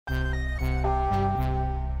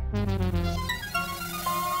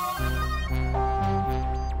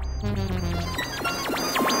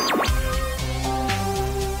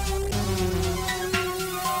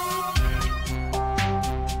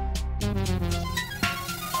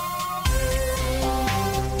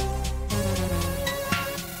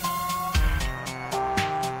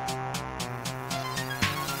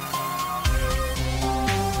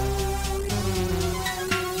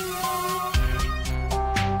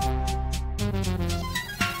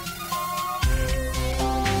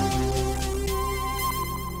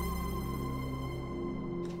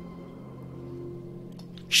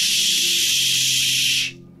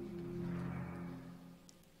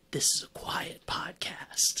this is a quiet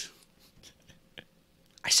podcast.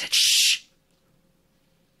 I said shh.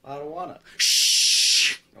 I don't wanna.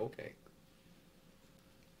 Shh. Okay.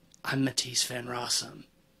 I'm Matisse Van Rossum,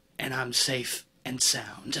 and I'm safe and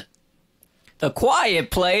sound. The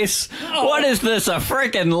Quiet Place? Oh. What is this, a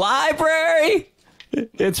frickin' library?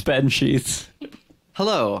 It's Ben Sheets.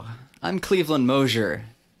 Hello, I'm Cleveland Mosier,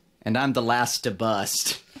 and I'm the last to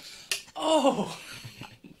bust. Oh!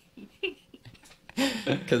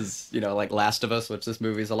 Because, you know, like Last of Us, which this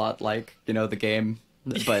movie's a lot like, you know, the game.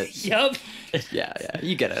 But yep. Yeah,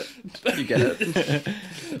 you get it. You get it.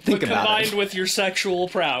 Think about combined it. with your sexual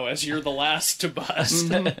prowess, you're the last to bust.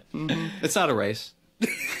 Mm-hmm. Mm-hmm. It's not a race.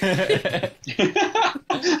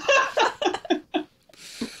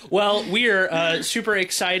 Well, we're super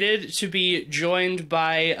excited to be joined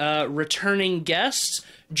by returning guest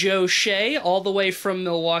Joe Shea, all the way from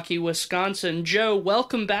Milwaukee, Wisconsin. Joe,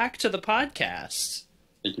 welcome back to the podcast.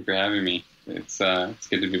 Thank you for having me. It's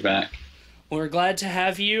good to be back. We're glad to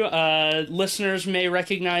have you. Listeners may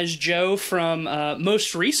recognize Joe from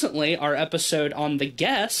most recently our episode on The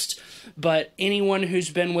Guest, but anyone who's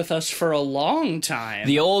been with us for a long time,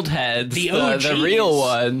 the old heads, the OGs,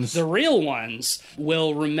 the real ones,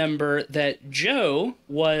 will remember that Joe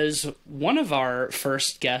was one of our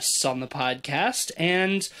first guests on the podcast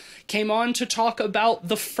and came on to talk about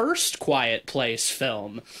the first Quiet Place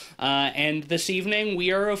film. And this evening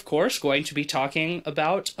we are, of course, going to be talking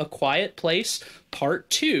about A Quiet Place Part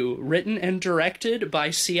 2, written and directed by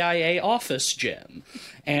CIA Office Jim,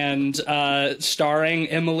 and starring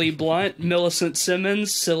Emily Blunt, Millicent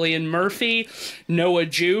Simmons, Cillian Murphy, Noah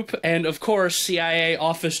Jupe, and, of course, CIA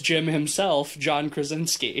Office Jim himself, John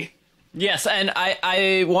Krasinski. Yes, and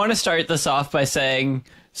I want to start this off by saying,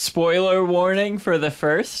 spoiler warning for the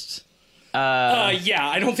first. Yeah,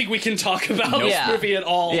 I don't think we can talk about this movie at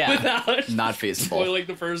all without not feasible spoiling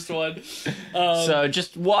the first one. So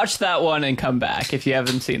just watch that one and come back if you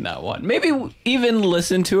haven't seen that one. Maybe even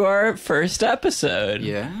listen to our first episode.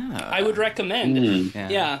 Yeah, I would recommend.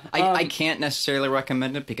 Yeah. I can't necessarily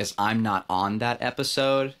recommend it because I'm not on that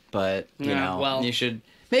episode, but you know, you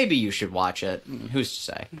should watch it. Who's to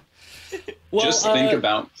say? Well, just think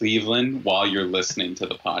about Cleveland while you're listening to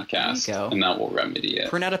the podcast, and that will remedy it.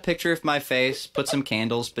 Print out a picture of my face, put some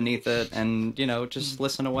candles beneath it, and, you know, just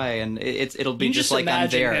listen away, and it'll be just like I'm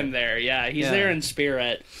there. Him there, he's there in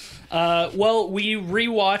spirit. Well, we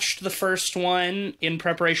rewatched the first one in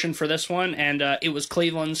preparation for this one, and it was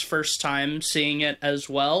Cleveland's first time seeing it as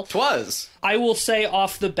well. 'Twas. I will say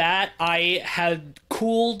off the bat, I had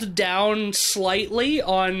cooled down slightly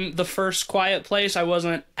on the first Quiet Place. I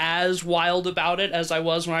wasn't as wild about it as I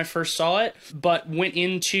was when I first saw it, but went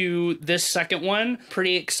into this second one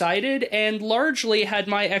pretty excited and largely had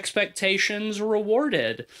my expectations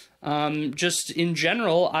rewarded. Just in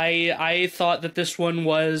general, I thought that this one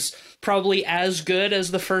was probably as good as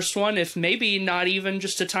the first one, if maybe not even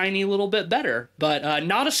just a tiny little bit better, but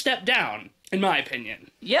not a step down, in my opinion.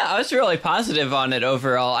 Yeah, I was really positive on it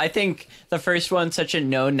overall. I think the first one's such a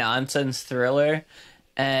no-nonsense thriller,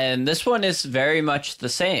 and this one is very much the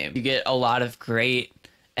same. You get a lot of great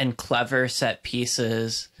and clever set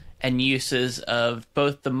pieces and uses of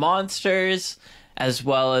both the monsters as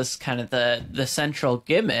well as kind of the central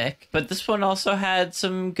gimmick. But this one also had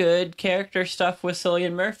some good character stuff with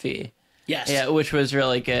Cillian Murphy. Yes. Yeah, which was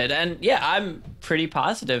really good. And yeah, I'm pretty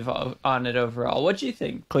positive on it overall. What do you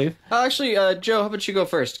think, Cleve? Actually, Joe, how about you go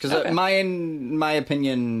first? Because my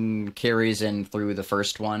opinion carries in through the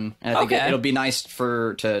first one. And I think it'll be nice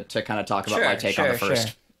to kind of talk about my take on the first.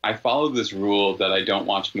 Sure. I follow this rule that I don't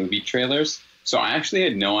watch movie trailers, so I actually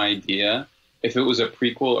had no idea if it was a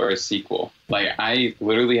prequel or a sequel. Like, I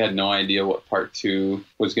literally had no idea what part 2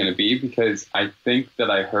 was going to be, because I think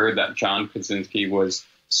that I heard that John Krasinski was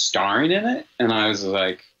starring in it, and I was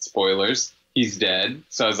like, spoilers, he's dead.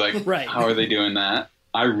 So I was like, right. How are they doing that?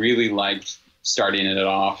 I really liked starting it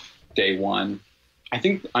off day one. I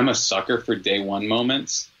think I'm a sucker for day one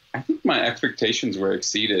moments. I think my expectations were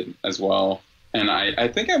exceeded as well. And I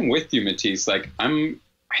think I'm with you, Matisse. Like,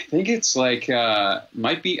 I think it's like,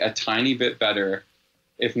 might be a tiny bit better,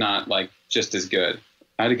 if not like just as good.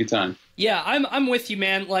 I had a good time. Yeah, I'm with you,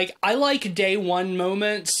 man. Like, I like day one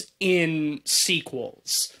moments in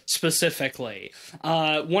sequels, specifically.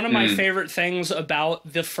 One of my favorite things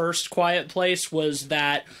about the first Quiet Place was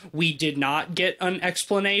that we did not get an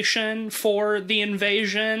explanation for the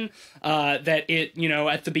invasion. That it, you know,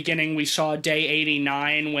 at the beginning we saw day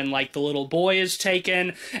 89 when, like, the little boy is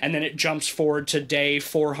taken, and then it jumps forward to day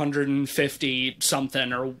 450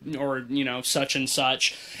 something, or you know, such and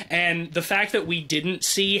such. And the fact that we didn't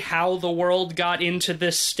see how the world got into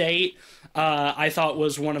this state I thought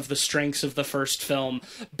was one of the strengths of the first film.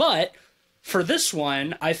 But for this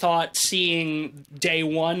one, I thought seeing day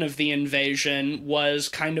one of the invasion was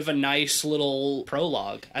kind of a nice little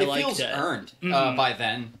prologue. I liked it. It feels earned by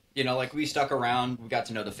then. You know, like, we stuck around, we got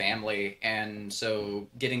to know the family, and so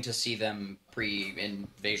getting to see them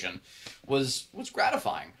pre-invasion was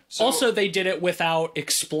gratifying. So, also, they did it without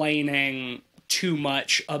explaining too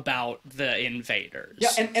much about the invaders.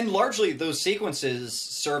 Yeah, and largely those sequences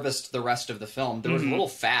serviced the rest of the film. There was little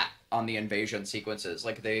fat on the invasion sequences.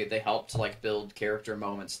 Like, they helped, like, build character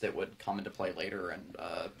moments that would come into play later, and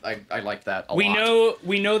I liked that a lot.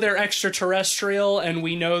 We know they're extraterrestrial, and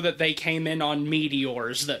we know that they came in on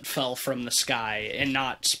meteors that fell from the sky and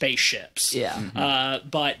not spaceships. Yeah.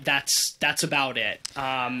 But that's about it.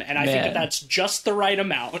 And I think that's just the right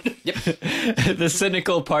amount. Yep. The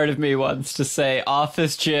cynical part of me wants to say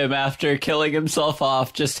Office Jim, after killing himself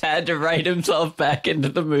off, just had to write himself back into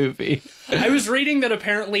the movie. I was reading that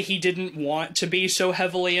apparently he didn't want to be so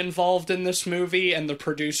heavily involved in this movie, and the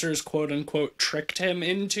producers, quote-unquote, tricked him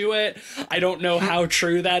into it. I don't know how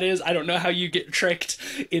true that is. I don't know how you get tricked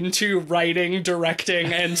into writing,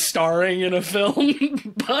 directing, and starring in a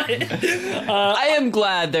film, but... I am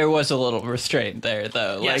glad there was a little restraint there,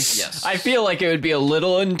 though. Yes. I feel like it would be a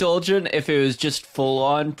little indulgent if it was just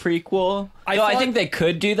full-on prequel. I think they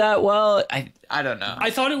could do that well. I don't know.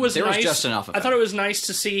 I thought it was there nice. Was just enough of I it. thought it was nice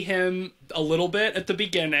to see him a little bit at the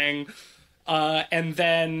beginning, and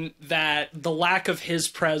then that the lack of his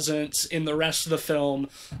presence in the rest of the film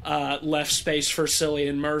left space for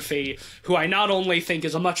Cillian Murphy, who I not only think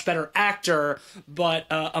is a much better actor, but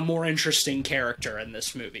a more interesting character in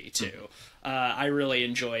this movie, too. I really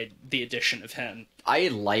enjoyed the addition of him. I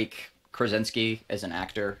like Krasinski as an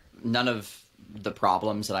actor. None of the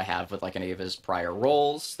problems that I have with, like, any of his prior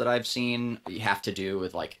roles that I've seen have to do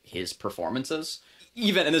with, like, his performances.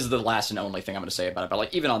 Even, and this is the last and only thing I'm going to say about it, but,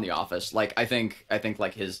 like, even on The Office, like, I think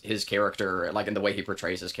like his character, like, in the way he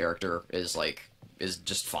portrays his character is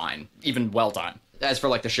just fine. Even well done. As for,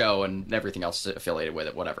 like, the show and everything else affiliated with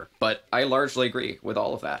it, whatever. But I largely agree with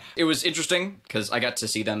all of that. It was interesting because I got to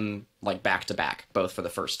see them, like, back to back, both for the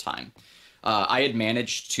first time. I had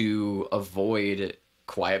managed to avoid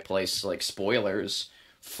Quiet Place, like, spoilers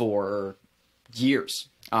for years.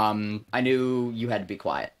 I knew you had to be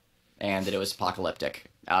quiet and that it was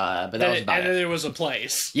apocalyptic, but that was about it. And there was a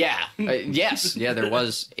place. Yeah, yes, yeah, there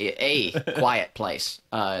was a quiet place.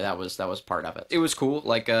 That was part of it. It was cool,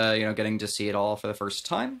 like, getting to see it all for the first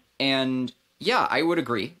time. And yeah, I would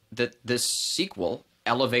agree that this sequel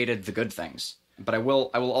elevated the good things. But I will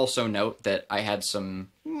also note that I had some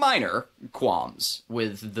minor qualms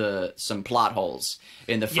with some plot holes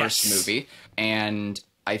in the first movie, and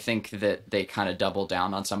I think that they kind of double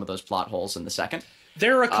down on some of those plot holes in the second.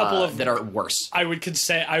 There are a couple of that are worse. I would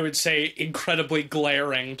say incredibly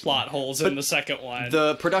glaring plot holes in the second one.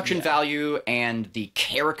 The production value and the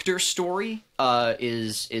character story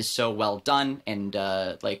is so well done and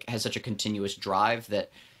like has such a continuous drive that,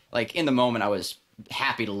 like, in the moment I was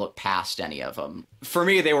happy to look past any of them. For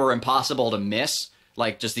me, they were impossible to miss,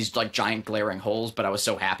 like, just these, like, giant glaring holes, but I was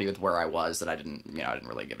so happy with where I was that I didn't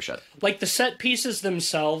really give a shit. Like, the set pieces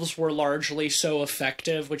themselves were largely so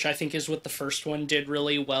effective, which I think is what the first one did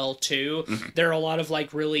really well, too. Mm-hmm. There are a lot of,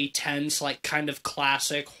 like, really tense, like, kind of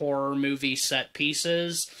classic horror movie set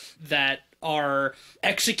pieces that are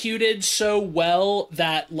executed so well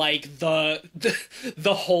that, like, the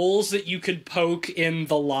holes that you could poke in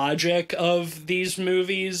the logic of these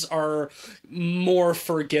movies are more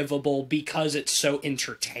forgivable because it's so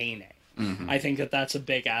entertaining. Mm-hmm. I think that's a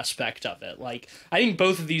big aspect of it. Like, I think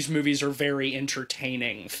both of these movies are very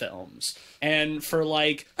entertaining films. And for,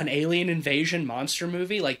 like, an alien invasion monster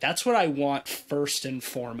movie, like, that's what I want first and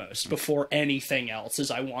foremost, before anything else,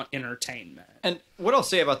 is I want entertainment. And what I'll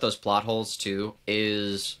say about those plot holes, too,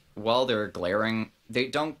 is while they're glaring, they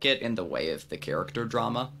don't get in the way of the character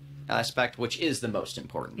drama aspect, which is the most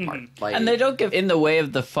important part. Mm-hmm. Like, and they don't get in the way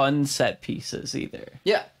of the fun set pieces either.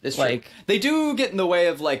 Yeah, it's like true. They do get in the way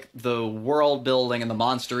of, like, the world building and the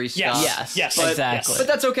monstery stuff. Yes, but, exactly. But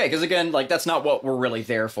that's okay, because again, like, that's not what we're really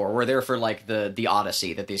there for. We're there for, like, the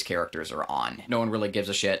odyssey that these characters are on. No one really gives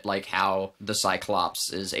a shit, like, how the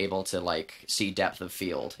Cyclops is able to, like, see depth of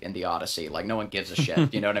field in the Odyssey. Like, no one gives a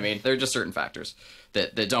shit. You know what I mean? There are just certain factors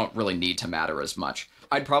that don't really need to matter as much.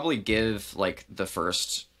 I'd probably give, like, the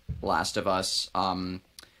first Last of Us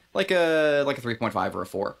like a 3.5 or a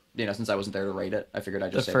 4. You know, since I wasn't there to rate it, I figured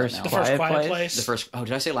I'd just say that now. The first Quiet Place. The first. Oh,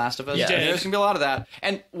 did I say Last of Us? Yeah. There's gonna be a lot of that.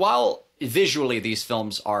 And while visually these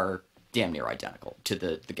films are damn near identical to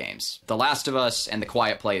the games, The Last of Us and The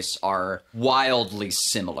Quiet Place are wildly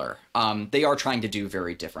similar They are trying to do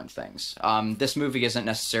very different things. This movie isn't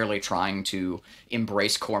necessarily trying to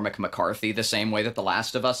embrace Cormac McCarthy the same way that The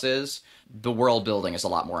Last of Us is. The world building is a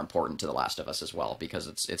lot more important to The Last of Us as well, because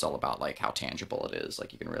it's all about like how tangible it is.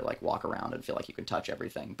 Like you can really like walk around and feel like you can touch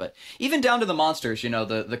everything. But even down to the monsters, you know,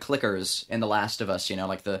 the clickers in The Last of Us, you know,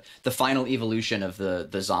 like the final evolution of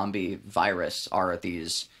the zombie virus are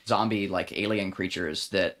these zombie like alien creatures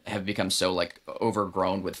that have become so like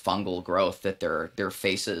overgrown with fungal growth that their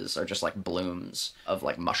faces are just like blooms of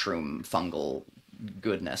like mushroom fungal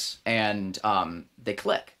goodness, and they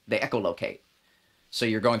click, they echolocate. So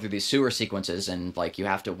you're going through these sewer sequences and like you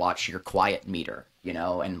have to watch your quiet meter, you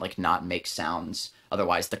know, and like not make sounds,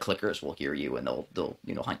 otherwise the clickers will hear you and they'll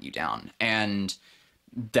you know hunt you down. And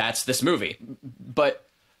that's this movie. But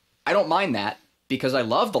I don't mind that, because I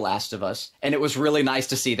love The Last of Us, and it was really nice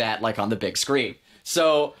to see that like on the big screen.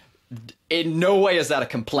 So in no way is that a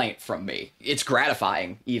complaint from me. It's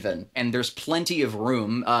gratifying even, and there's plenty of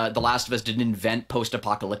room. The Last of Us didn't invent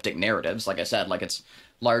post-apocalyptic narratives. Like I said, like it's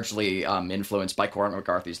largely influenced by Cormac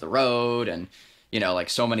McCarthy's The Road, and you know, like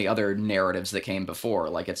so many other narratives that came before.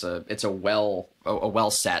 Like it's a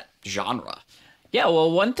well set genre. Yeah,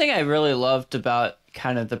 well, one thing I really loved about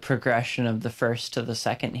kind of the progression of the first to the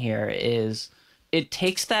second here is it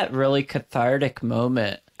takes that really cathartic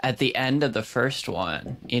moment at the end of the first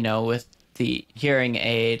one, you know, with the hearing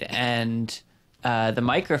aid and the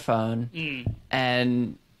microphone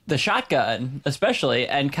and the shotgun, especially,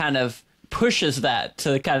 and kind of pushes that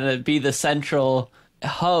to kind of be the central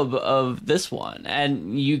hub of this one.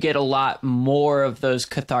 And you get a lot more of those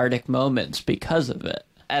cathartic moments because of it.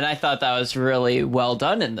 And I thought that was really well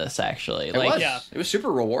done in this, actually. It was super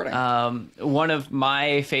rewarding. One of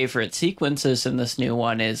my favorite sequences in this new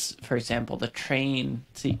one is, for example, the train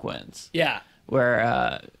sequence. Yeah.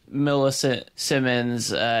 Where Millicent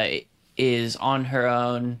Simmons is on her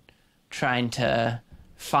own trying to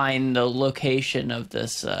find the location of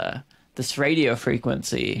this radio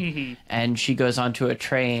frequency. And she goes onto a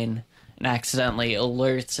train and accidentally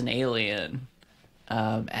alerts an alien.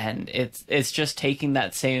 And it's just taking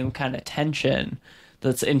that same kind of tension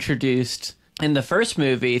that's introduced in the first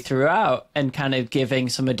movie throughout, and kind of giving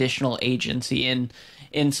some additional agency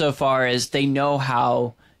insofar as they know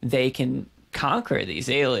how they can conquer these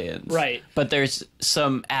aliens. Right. But there's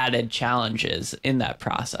some added challenges in that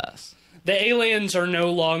process. The aliens are no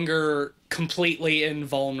longer completely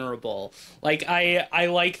invulnerable. Like, I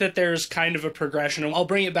like that there's kind of a progression. I'll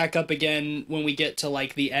bring it back up again when we get to,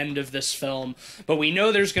 like, the end of this film. But we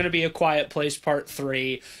know there's going to be A Quiet Place Part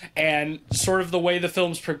 3. And sort of the way the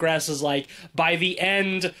films progress is, like, by the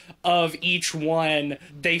end of each one,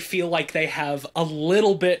 they feel like they have a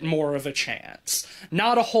little bit more of a chance.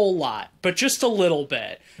 Not a whole lot, but just a little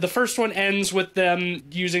bit. The first one ends with them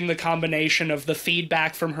using the combination of the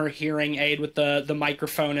feedback from her hearing aid with the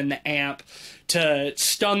microphone and the amp to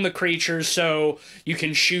stun the creatures so you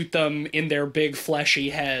can shoot them in their big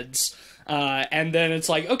fleshy heads. And then it's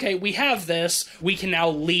like, okay, we have this. We can now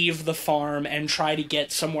leave the farm and try to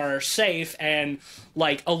get somewhere safe, and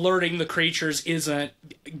like alerting the creatures isn't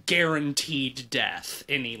guaranteed death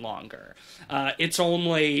any longer. It's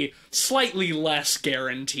only slightly less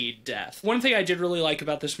guaranteed death. One thing I did really like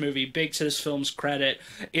about this movie, big to this film's credit,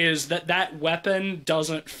 is that weapon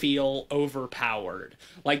doesn't feel overpowered.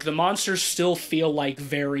 Like, the monsters still feel like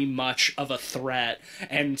very much of a threat,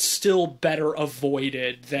 and still better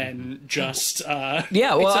avoided than just...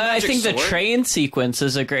 Yeah, well, I think sword. the train sequence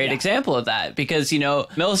is a great example of that, because, you know,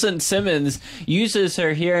 Millicent Simmons uses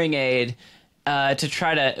her hearing aid to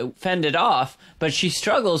try to fend it off, but she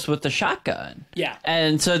struggles with the shotgun. Yeah.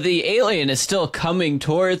 And so the alien is still coming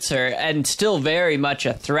towards her and still very much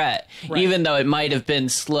a threat, Right. even though it might have been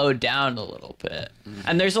slowed down a little bit.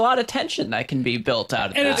 And there's a lot of tension that can be built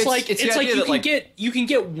out of And that. it's like it's the it's like idea you that, can like- you can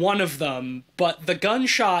get one of them, but the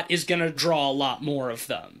gunshot is going to draw a lot more of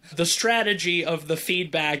them. The strategy of the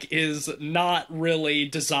feedback is not really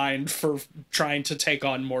designed for trying to take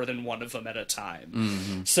on more than one of them at a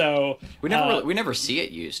time. So we never see it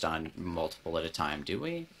used on multiple at a time, do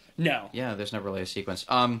we? no. Yeah, there's never really a sequence.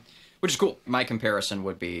 Which is cool. My comparison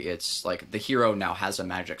would be, it's like the hero now has a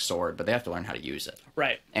magic sword, but they have to learn how to use it.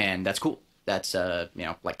 Right. And that's cool. That's,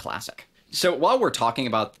 like classic. So while we're talking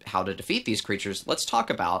about how to defeat these creatures, let's talk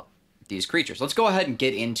about these creatures. Let's go ahead and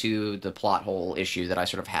get into the plot hole issue that I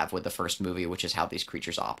sort of have with the first movie, which is how these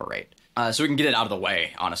creatures operate. So we can get it out of the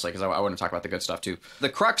way, honestly, because I want to talk about the good stuff too. The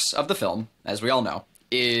crux of the film, as we all know,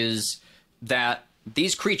 is that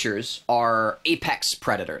these creatures are apex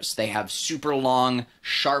predators. They have super long,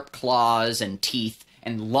 sharp claws and teeth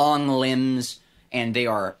and long limbs, and they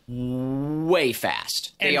are way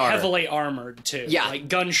fast. And they are heavily armored too. Yeah. Like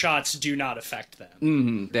gunshots do not affect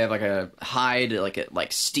them. They have like a hide,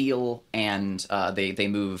 like steel, and they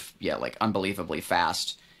move like unbelievably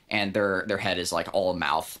fast. And their head is like all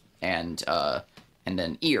mouth and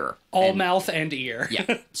then ear. All mouth and ear.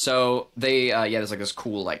 Yeah. So they there's like this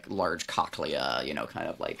cool like large cochlea, kind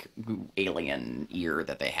of like alien ear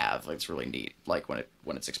that they have. Like, it's really neat, like when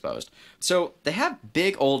it's exposed. So they have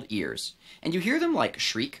big old ears, and you hear them like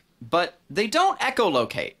shriek, but they don't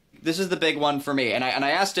echolocate. This is the big one for me, and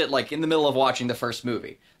I asked it like in the middle of watching the first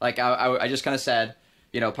movie. Like I just kind of said,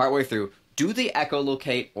 partway through, do they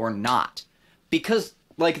echolocate or not? Because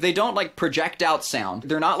like they don't like project out sound.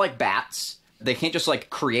 They're not like bats. They can't just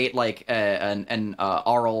like create like an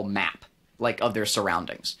aural map like of their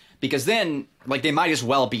surroundings, because then like they might as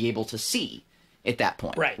well be able to see at that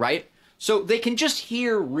point, right? So they can just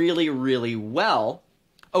hear really, really well.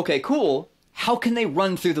 Okay, cool. How can they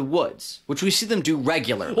run through the woods, which we see them do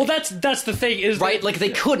regularly? Well, that's the thing, is right. Like they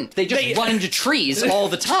couldn't. They just run into trees all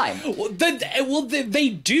the time. They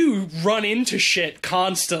do run into shit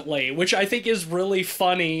constantly, which I think is really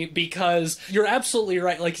funny, because you're absolutely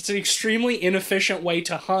right. Like, it's an extremely inefficient way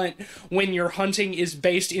to hunt when your hunting is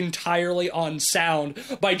based entirely on sound,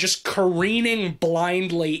 by just careening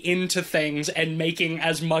blindly into things and making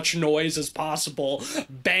as much noise as possible,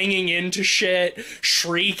 banging into shit,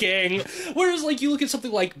 shrieking. Whereas, like, you look at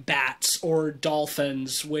something like bats or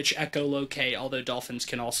dolphins, which echolocate, although dolphins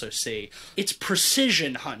can also see. It's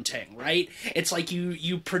precision hunting, right? It's like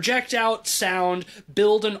you project out sound,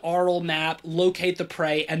 build an aural map, locate the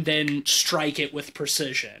prey, and then strike it with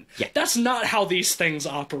precision. Yeah. That's not how these things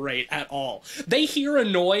operate at all. They hear a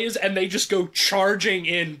noise and they just go charging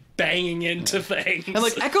in, banging into things. And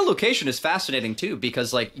like echolocation is fascinating too,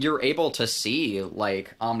 because like you're able to see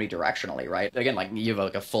like omnidirectionally, right? Again, like you have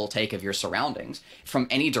like a full take of your surroundings from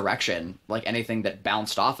any direction, like anything that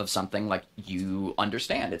bounced off of something, like you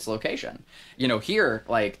understand its location. Here,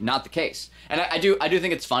 like, not the case. And I do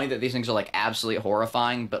think it's funny that these things are like absolutely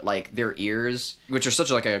horrifying, but like their ears, which are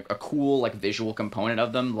such like a cool like visual component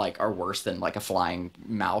of them, like are worse than like a flying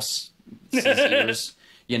mouse ears.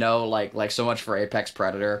 Like so much for Apex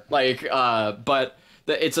Predator. But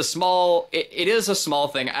it's a small. It is a small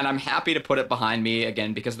thing, and I'm happy to put it behind me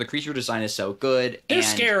again because the creature design is so good. They're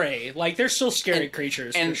scary. Like, they're still scary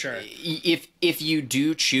creatures for sure. If you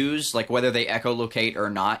do choose like whether they echolocate or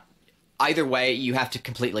not, either way you have to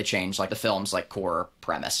completely change like the film's like core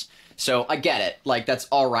premise. So I get it. Like, that's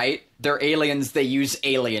all right. They're aliens. They use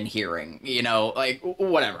alien hearing, like,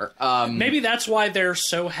 whatever. Maybe that's why they're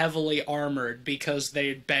so heavily armored, because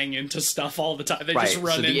they bang into stuff all the time. They just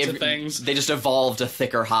run into things. They just evolved a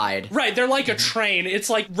thicker hide. Right. They're like a train. It's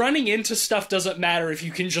like running into stuff doesn't matter if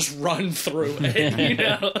you can just run through it,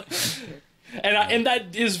 And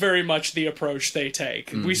that is very much the approach they take.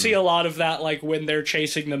 Mm-hmm. We see a lot of that, like, when they're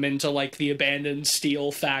chasing them into, like, the abandoned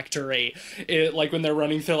steel factory. Like, when they're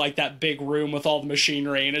running through, like, that big room with all the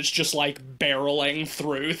machinery, and it's just, like, barreling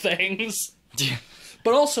through things. Yeah.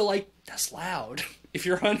 But also, like, that's loud. If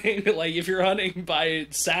you're hunting by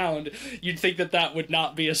sound, you'd think that would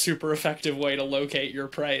not be a super effective way to locate your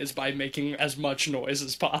prey, is by making as much noise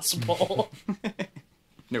as possible.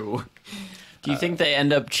 No. Do you think they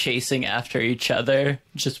end up chasing after each other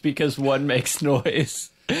just because one makes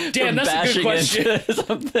noise? Damn, that's a good question.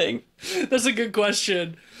 Something. That's a good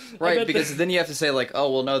question. Right, because then you have to say, like,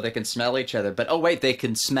 oh, well, no, they can smell each other. But, oh, wait, they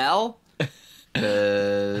can smell?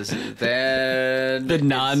 Then... The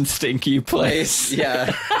non-stinky place.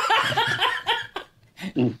 Yeah.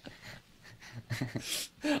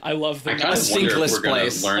 I love the stinkless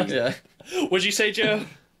place. Yeah. What'd you say, Joe?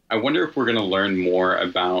 I wonder if we're going to learn more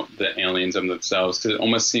about the aliens themselves, because it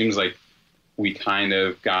almost seems like we kind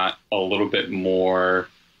of got a little bit more.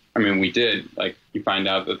 I mean, we did. Like, you find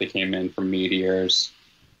out that they came in from meteors.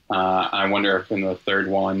 I wonder if in the third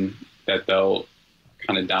one that they'll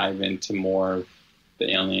kind of dive into more of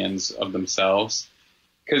the aliens of themselves.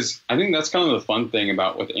 Because I think that's kind of the fun thing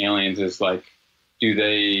about with aliens is, like, do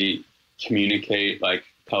they communicate, like,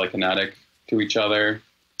 telekinetic to each other?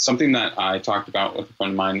 Something that I talked about with a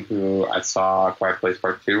friend of mine who I saw Quiet Place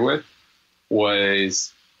Part 2 with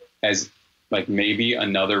was as, like, maybe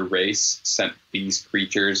another race sent these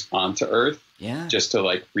creatures onto Earth just to,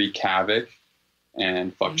 like, wreak havoc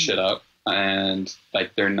and fuck shit up. And,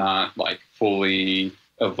 like, they're not, like, fully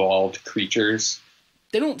evolved creatures.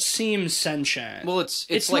 they don't seem sentient. Well, it's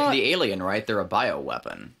not, like the alien, right? They're a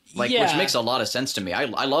bioweapon. Like, yeah. Which makes a lot of sense to me. I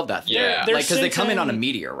love that. Yeah. They're Like, because they come in on a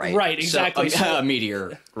meteor, right? Right, exactly. So, a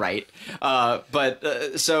meteor, right?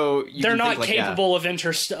 So you they're can not think, like, capable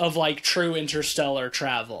of like true interstellar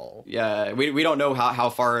travel. Yeah, we don't know how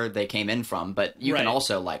far they came in from, but you can Right.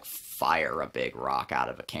 also like fire a big rock out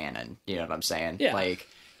of a cannon. You know what I'm saying? Yeah. Like,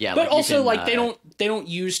 yeah, But like, you also, can, like, they don't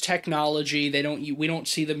use technology. We don't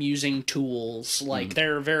see them using tools. Like,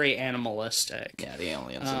 they're very animalistic. yeah, the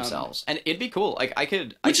aliens themselves, and it'd be cool. Like,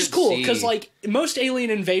 Which is cool, because, like, most alien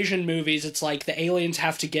invasion movies, it's like the aliens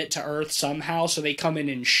have to get to Earth somehow, so they come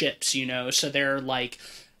in ships, you know? So they're, like,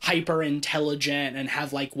 hyper intelligent and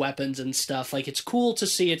have, like, weapons and stuff. Like, it's cool to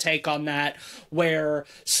see a take on that, where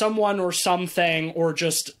someone or something, or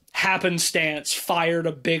just happenstance, fired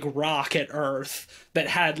a big rock at Earth that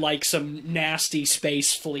had, like, some nasty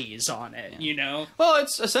space fleas on it, you know? Well,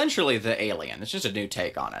 it's essentially the alien. It's just a new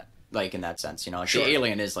take on it. Like, in that sense, you know, like, Sure. the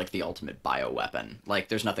alien is like the ultimate bioweapon. Like,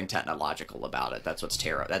 there's nothing technological about it. That's what's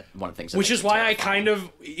that's one of the things. That Which makes is it why I terrifying. kind of,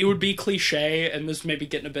 it would be cliche, and this may be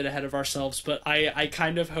getting a bit ahead of ourselves, but I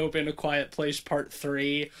kind of hope in A Quiet Place Part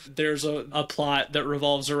 3, there's a plot that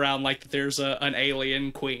revolves around, like, there's an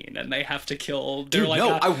alien queen, and they have to kill... Dude,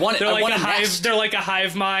 no, I want it. They're I like want a it hive. next. They're like a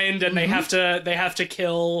hive mind, and they have to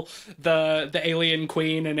kill the alien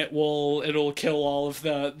queen, and it'll kill all of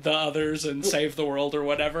the others and save the world or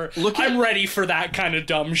whatever. I'm ready for that kind of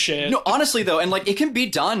dumb shit. No, honestly though, and like it can be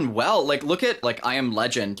done well. Like look at like I Am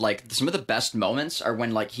Legend. Like some of the best moments are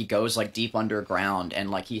when like he goes like deep underground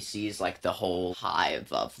and like he sees like the whole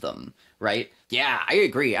hive of them. Right? Yeah, I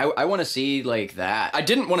agree. I want to see like that. I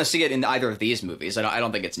didn't want to see it in either of these movies. I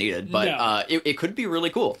don't think it's needed, but No. it could be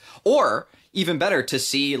really cool. Or even better to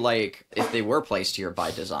see like if they were placed here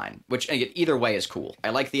by design, which either way is cool. I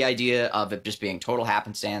like the idea of it just being total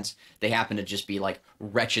happenstance. They happen to just be like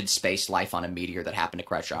wretched space life on a meteor that happened to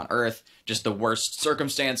crash on Earth. Just the worst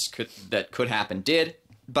circumstance that could happen did.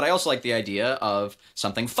 But I also like the idea of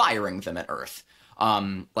something firing them at Earth.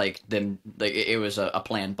 Like it was a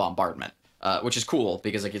planned bombardment, which is cool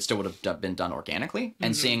because like it still would have been done organically.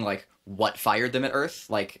 And seeing like what fired them at Earth,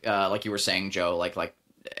 like you were saying, Joe, like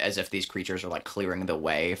as if these creatures are like clearing the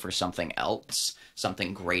way for something else,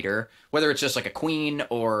 something greater, whether it's just like a queen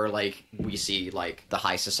or like we see like the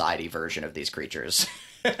high society version of these creatures.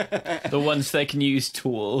 The ones that can use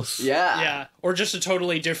tools. Yeah, or just a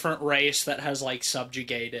totally different race that has, like,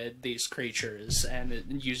 subjugated these creatures and it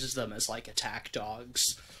uses them as, like, attack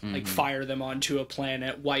dogs. Like, fire them onto a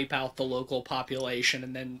planet, wipe out the local population,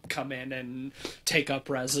 and then come in and take up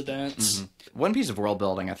residence. One piece of world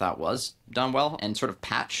building I thought was done well and sort of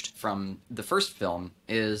patched from the first film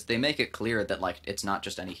is they make it clear that like it's not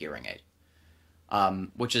just any hearing aid.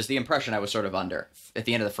 Which is the impression I was sort of under. At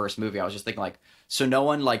the end of the first movie, I was just thinking, like, so no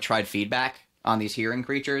one, like, tried feedback on these hearing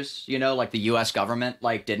creatures, you know? Like, the U.S. government,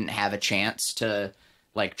 like, didn't have a chance to,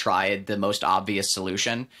 like, try the most obvious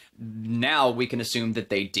solution. Now we can assume that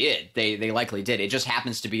they did. They likely did. It just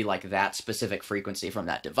happens to be, like, that specific frequency from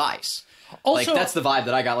that device. Also, like, that's the vibe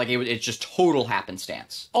that I got. Like, it's just total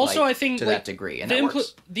happenstance. Also, like, I think to like, that degree, and that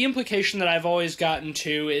works. The implication that I've always gotten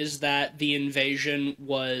to is that the invasion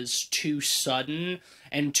was too sudden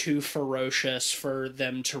and too ferocious for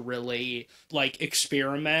them to really like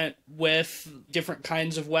experiment with different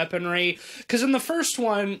kinds of weaponry. Because in the first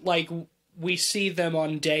one, like we see them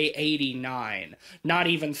on day 89, not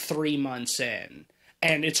even 3 months in.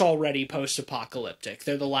 And it's already post-apocalyptic.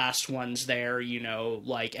 They're the last ones there, you know,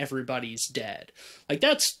 like, everybody's dead. Like,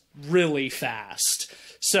 that's really fast.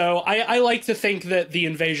 So I like to think that the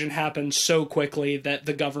invasion happened so quickly that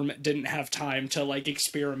the government didn't have time to, like,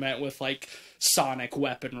 experiment with, like, sonic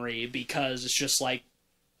weaponry, because it's just, like,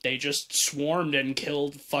 they just swarmed and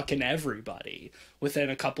killed fucking everybody within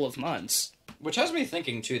a couple of months. Which has me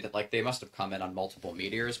thinking, too, that, like, they must have come in on multiple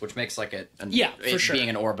meteors, which makes, like, for sure. being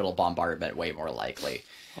an orbital bombardment way more likely.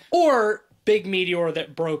 Or big meteor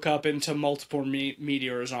that broke up into multiple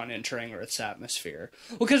meteors on entering Earth's atmosphere.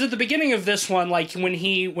 Well, because at the beginning of this one, like,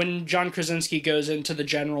 when John Krasinski goes into the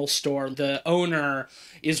general store, the owner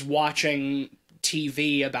is watching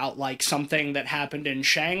TV about, like, something that happened in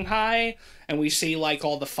Shanghai, and we see, like,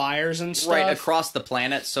 all the fires and stuff. Right, across the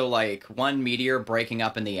planet, so, like, one meteor breaking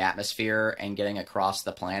up in the atmosphere and getting across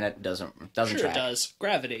the planet doesn't Sure track. it does.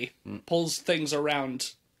 Gravity pulls things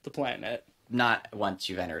around the planet. Not once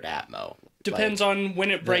you've entered Atmo. Depends on when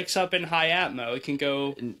it breaks up in high atmo. It can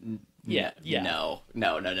go Yeah. No.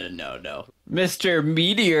 Mr.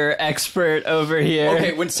 Meteor expert over here.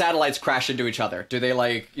 Okay, when satellites crash into each other, do they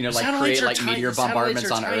create meteor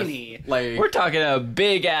bombardments on tiny. Earth? Like, We're talking a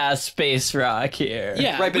big ass space rock here.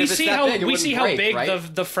 Yeah, right, but we if it's see that how big, it wouldn't break, big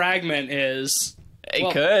right? the fragment is.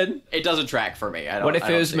 It could. it doesn't track for me. What if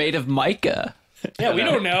it was made of mica? Yeah, we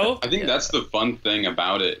don't know. I think that's the fun thing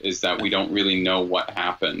about it is that we don't really know what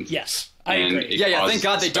happened. Yes, I And agree. Yeah, causes thank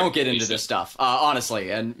God they don't get into speculation. this stuff, honestly,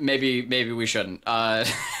 and maybe we shouldn't either.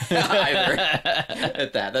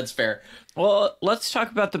 At that, that's fair. Well, let's talk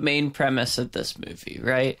about the main premise of this movie,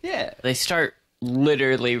 right? Yeah. They start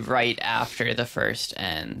literally right after the first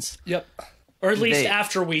ends. Yep. Or at least They-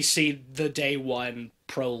 after we see the day one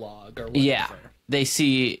prologue or whatever. Yeah. They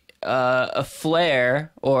see a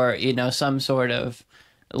flare or, some sort of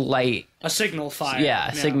light. A signal fire. Yeah,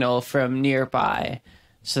 a signal from nearby.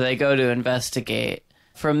 So they go to investigate.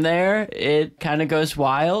 From there, it kind of goes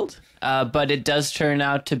wild, but it does turn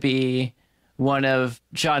out to be one of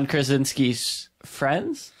John Krasinski's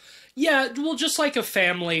friends. Yeah, well, just like a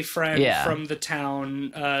family friend Yeah. from the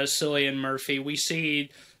town, Cillian Murphy. We see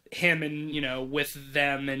him and with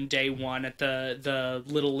them in day one at the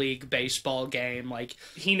Little League baseball game. Like,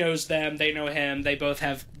 he knows them, they know him, they both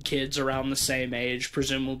have kids around the same age.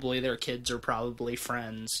 Presumably their kids are probably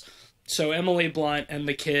friends. So Emily Blunt and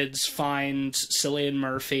the kids find Cillian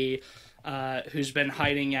Murphy, who's been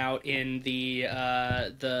hiding out in the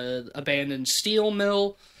abandoned steel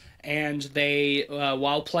mill, and they,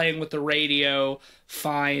 while playing with the radio,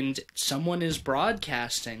 find someone is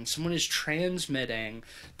broadcasting, someone is transmitting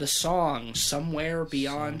the song "Somewhere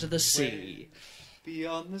Beyond the Sea."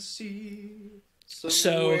 Beyond the sea,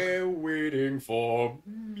 somewhere waiting for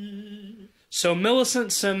me. So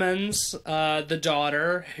Millicent Simmons, the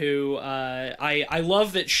daughter, who I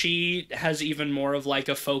love that she has even more of like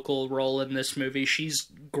a focal role in this movie. She's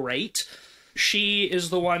great. She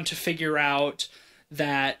is the one to figure out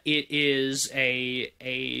that it is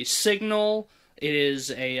a signal. It is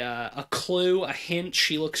a clue, a hint.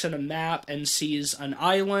 She looks at a map and sees an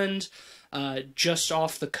island just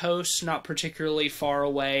off the coast, not particularly far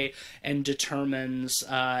away, and determines,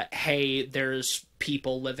 hey, there's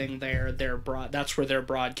people living there. That's where they're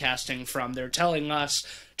broadcasting from. They're telling us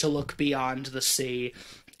to look beyond the sea.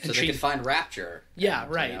 So they can find Rapture. Yeah,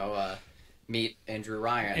 and, right. Meet Andrew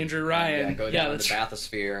Ryan. Andrew Ryan. And, go Yeah, down to that's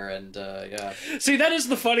the bathysphere and See, that is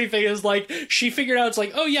the funny thing is, like, she figured out, it's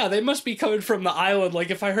like, oh yeah, they must be coming from the island.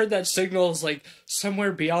 Like, if I heard that signal, it's like,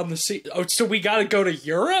 somewhere beyond the sea. Oh, so we gotta go to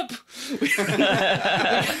Europe? We're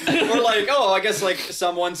like, oh, I guess like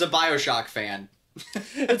someone's a BioShock fan.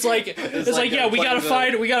 It's like, yeah, we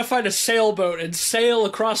gotta find a sailboat and sail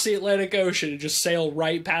across the Atlantic Ocean and just sail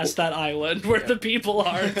right past that island where the people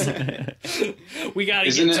are. We gotta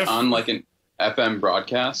Isn't get it to... on like an FM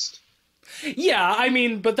broadcast? Yeah, I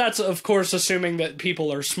mean, but that's of course assuming that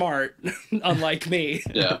people are smart, unlike me.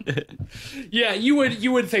 Yeah. Yeah, you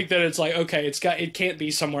would think that it's like, okay, it can't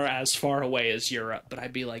be somewhere as far away as Europe, but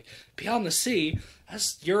I'd be like, beyond the sea,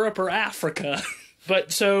 that's Europe or Africa.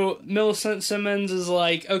 But so Millicent Simmons is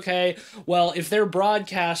like, okay, well, if they're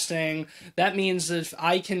broadcasting, that means that if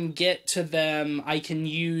I can get to them, I can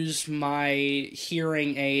use my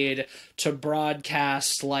hearing aid to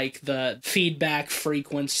broadcast like the feedback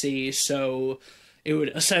frequency, so it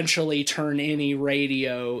would essentially turn any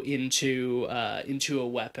radio into a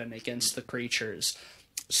weapon against the creatures.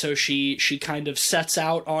 So she kind of sets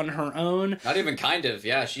out on her own. Not even kind of,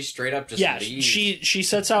 yeah. She straight up just leaves. she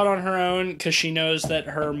sets out on her own because she knows that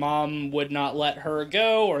her mom would not let her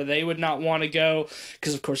go, or they would not want to go,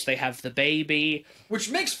 because of course they have the baby. Which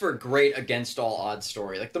makes for a great against all odds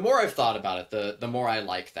story. Like, the more I've thought about it, the more I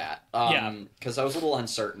like that. Yeah. Because I was a little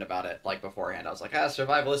uncertain about it, like, beforehand. I was like,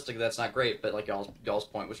 survivalistic, that's not great. But, like, y'all's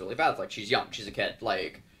point was really valid. Like, she's young, she's a kid.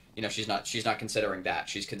 Like, she's not considering that.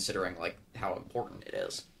 She's considering, like, how important it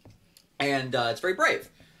is. And it's very brave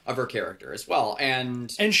of her character as well.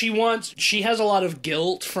 And she has a lot of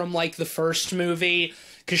guilt from like the first movie,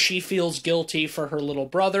 because she feels guilty for her little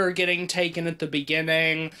brother getting taken at the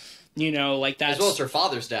beginning, like that's... As well as her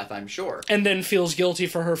father's death, I'm sure. And then feels guilty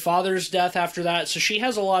for her father's death after that. So she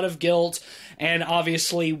has a lot of guilt, and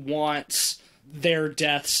obviously wants their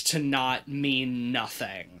deaths to not mean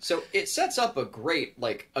nothing. So it sets up a great,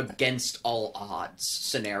 like, against all odds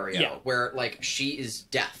scenario where, like, she is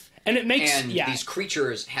deaf. And it makes... And these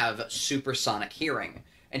creatures have supersonic hearing,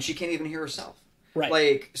 and she can't even hear herself. Right.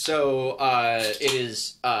 Like, so it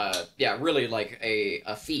is, really, like,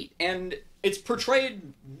 a feat. And it's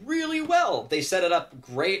portrayed really well. They set it up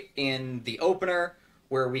great in the opener,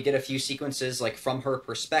 where we get a few sequences like from her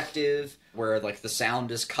perspective, where like the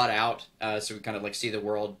sound is cut out, so we kind of like see the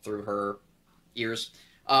world through her ears.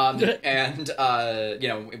 And you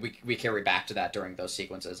know, we carry back to that during those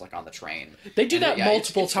sequences, like on the train. They do that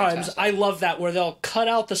multiple it's times. fantastic. I love that, where they'll cut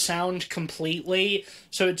out the sound completely,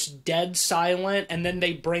 so it's dead silent, and then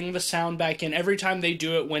they bring the sound back in every time they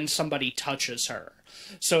do it when somebody touches her.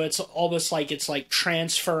 So it's almost like it's like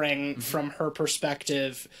transferring from her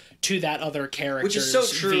perspective to that other character, which is so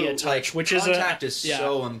true. Via touch, like, which contact is is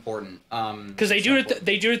so important. Because they do it.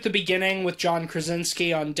 They do it at the beginning with John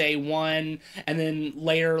Krasinski on day one, and then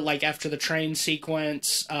later, like after the train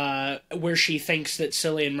sequence, where she thinks that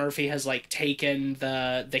Cillian Murphy has like taken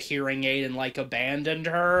the hearing aid and like abandoned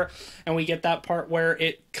her, and we get that part where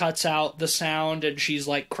it cuts out the sound and she's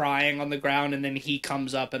like crying on the ground, and then he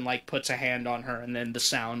comes up and like puts a hand on her, and then the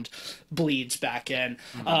sound bleeds back in.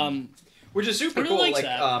 Which is super I really cool. like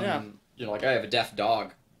Like, that, yeah. you know, like I have a deaf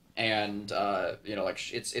dog, and you know, like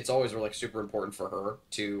it's always like super important for her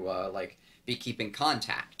to like be keeping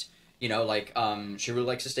contact. You know, like she really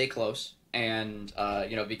likes to stay close, and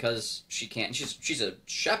you know, because she can't. She's a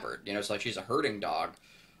shepherd. You know, it's like she's a herding dog.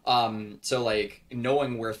 So like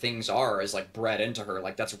knowing where things are is like bred into her.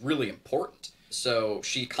 Like that's really important. So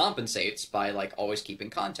she compensates by like always keeping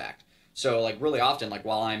contact. So like really often, like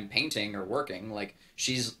while I'm painting or working, like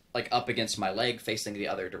she's like up against my leg facing the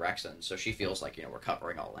other direction, so she feels like, you know, we're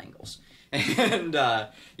covering all angles. And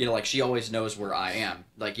you know, like she always knows where I am,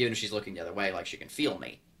 like even if she's looking the other way, like she can feel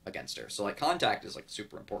me against her. So like contact is like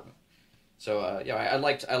super important. So yeah, I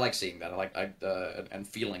like seeing that. And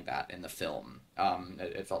feeling that in the film.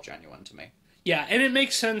 It felt genuine to me. Yeah, and it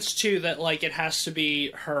makes sense, too, that, like, it has to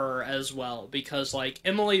be her as well, because, like,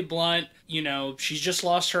 Emily Blunt, you know, she's just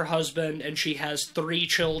lost her husband, and she has 3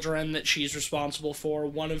 children that she's responsible for,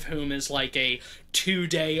 one of whom is, like, a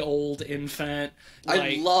 2-day-old infant. Like,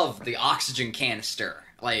 I love the oxygen canister.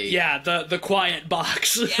 Like, yeah, the quiet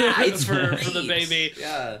box yeah, it's for great. the baby.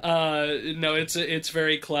 Yeah. No, it's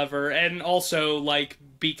very clever, and also, like,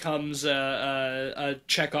 becomes a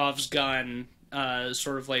Chekhov's gun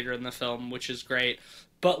sort of later in the film, which is great.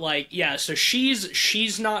 But like, yeah, so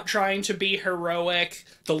she's not trying to be heroic.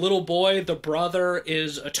 The little boy, the brother,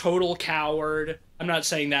 is a total coward. I'm not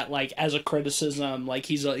saying that like as a criticism, like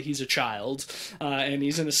he's a child, and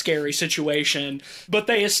he's in a scary situation. But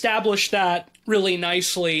they establish that really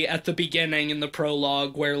nicely at the beginning in the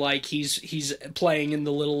prologue, where like he's playing in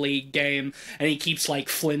the Little League game, and he keeps like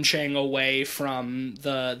flinching away from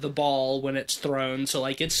the ball when it's thrown. So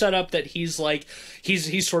like it's set up that he's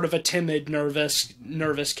sort of a timid,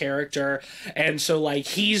 nervous character, and so like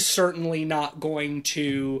he's certainly not going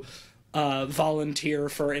to volunteer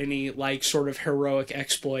for any like sort of heroic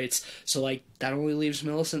exploits. So like that only leaves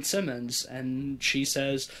Millicent Simmons, and she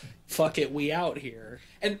says, "Fuck it, we out here."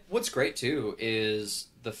 And what's great too is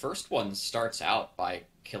the first one starts out by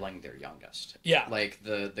killing their youngest. Yeah. Like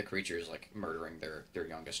the creatures like murdering their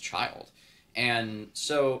youngest child. And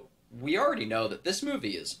so we already know that this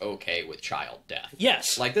movie is okay with child death.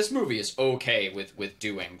 Yes. Like, this movie is okay with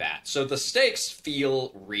doing that. So the stakes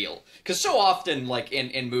feel real. Because so often, like,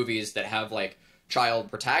 in movies that have, like, child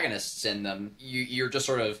protagonists in them, you're just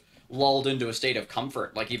sort of lulled into a state of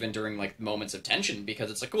comfort, like, even during, like, moments of tension, because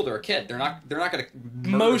it's like, cool, they're a kid. They're not gonna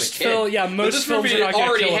murder Most the kid. most films are not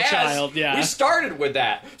gonna kill a child, yeah. We started with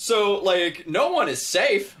that. So, like, no one is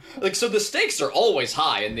safe. Like, so the stakes are always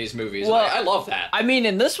high in these movies. Well, I love that. I mean,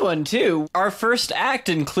 in this one, too, our first act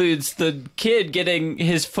includes the kid getting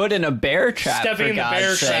his foot in a bear trap, Stepping in the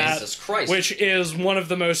bear trap, Jesus Christ. which is one of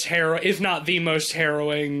the most if not the most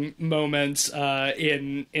harrowing moments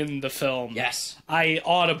in the film. Yes. I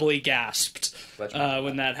audibly gasped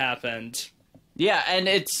when that happened. Yeah, and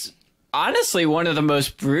it's honestly one of the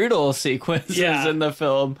most brutal sequences in the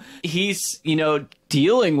film. He's,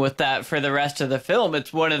 dealing with that for the rest of the film.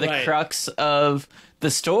 It's one of the crux of the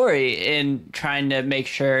story in trying to make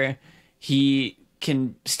sure he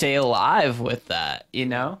can stay alive with that,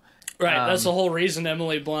 Right, that's the whole reason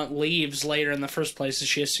Emily Blunt leaves later in the first place, is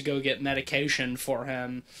she has to go get medication for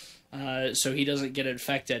him. So he doesn't get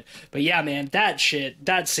infected. But yeah, man, that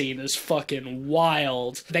scene is fucking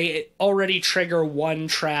wild. They already trigger one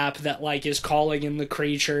trap that, like, is calling in the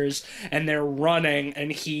creatures, and they're running, and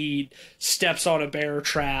he steps on a bear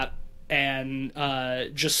trap and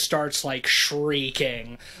just starts, like,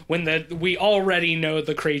 shrieking when we already know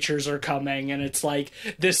the creatures are coming, and it's like,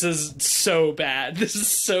 this is so bad. This is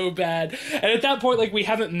so bad. And at that point, like, we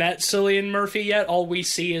haven't met Cillian Murphy yet. All we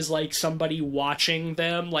see is, like, somebody watching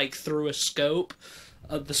them, like, through a scope,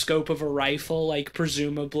 the scope of a rifle, like,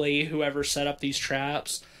 presumably whoever set up these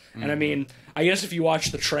traps. And I mean, I guess if you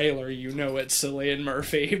watch the trailer, you know it's Cillian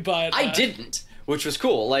Murphy, but... I didn't, which was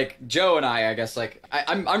cool. Like, Joe and I guess, like,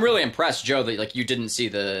 I'm really impressed, Joe, that, like, you didn't see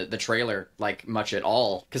the trailer, like, much at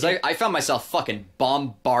all. Because I found myself fucking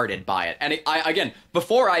bombarded by it. And again,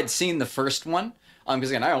 before I'd seen the first one,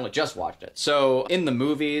 because again, I only just watched it. So in the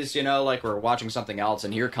movies, you know, like we're watching something else,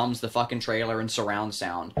 and here comes the fucking trailer and surround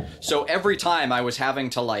sound. So every time I was having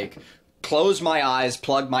to like close my eyes,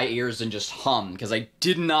 plug my ears, and just hum because I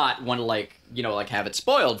did not want to like have it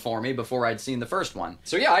spoiled for me before I'd seen the first one.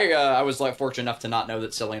 So yeah, I was like fortunate enough to not know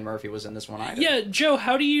that Cillian Murphy was in this one either. Yeah, Joe,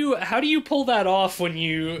 how do you pull that off when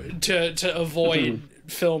you to avoid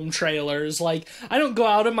film trailers? Like, I don't go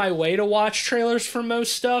out of my way to watch trailers for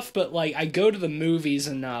most stuff, but like I go to the movies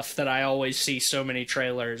enough that I always see so many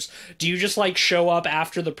trailers. Do you just like show up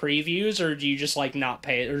after the previews, or do you just like not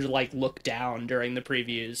pay or like look down during the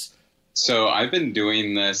previews? So I've been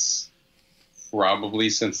doing this probably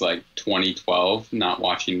since like 2012, not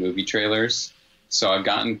watching movie trailers. So I've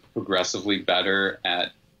gotten progressively better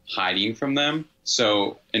at hiding from them.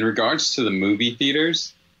 So in regards to the movie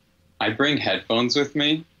theaters, I bring headphones with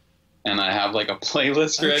me, and I have like a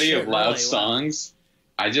playlist ready of loud songs.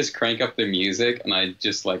 Wow. I just crank up the music, and I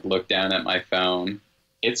just like look down at my phone.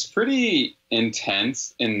 It's pretty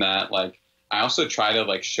intense in that like I also try to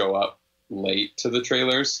like show up late to the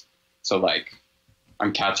trailers. So like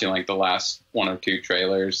I'm catching like the last one or two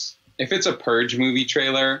trailers. If it's a Purge movie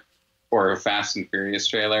trailer or a Fast and Furious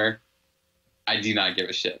trailer, I do not give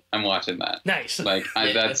a shit. I'm watching that. Nice. Like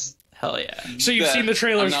that's... Hell yeah. So you've seen the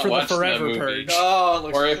trailers for the Forever Purge. Oh,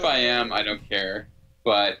 or if I am, I don't care.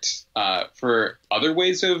 But for other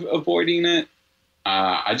ways of avoiding it,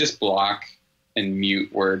 I just block and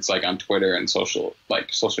mute words like on Twitter and social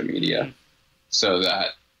media so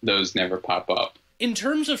that those never pop up. In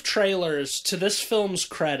terms of trailers, to this film's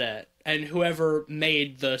credit, and whoever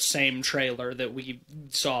made the same trailer that we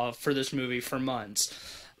saw for this movie for months,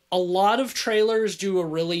 a lot of trailers do a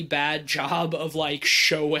really bad job of, like,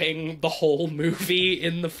 showing the whole movie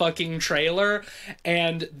in the fucking trailer,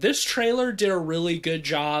 and this trailer did a really good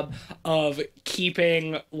job of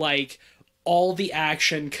keeping, like, all the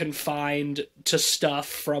action confined to stuff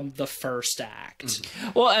from the first act. Mm-hmm.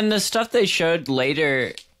 Well, and the stuff they showed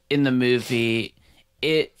later in the movie,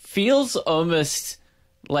 it feels almost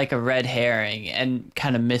like a red herring and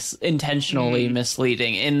kind of intentionally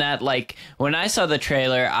misleading in that, like, when I saw the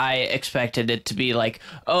trailer, I expected it to be like,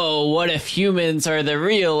 oh, what if humans are the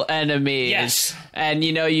real enemies? Yes. And,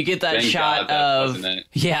 you know, you get that Thank shot God that of... wasn't it.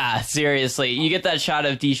 Yeah, seriously. You get that shot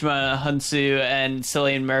of Dijma Hunsu and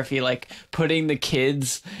Cillian Murphy, like, putting the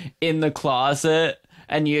kids in the closet,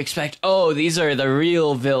 and you expect, oh, these are the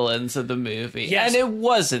real villains of the movie. Yes. And it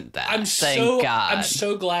wasn't that. Thank God. I'm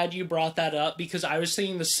so glad you brought that up, because I was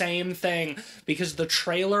thinking the same thing, because the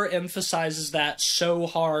trailer emphasizes that so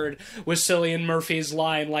hard with Cillian Murphy's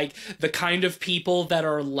line, like, the kind of people that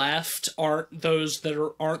are left aren't those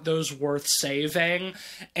worth saving.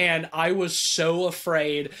 And I was so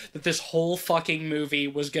afraid that this whole fucking movie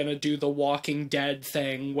was gonna do the Walking Dead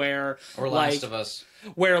thing where, or Last of Us,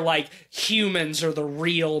 where, like, humans are the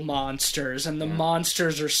real monsters and the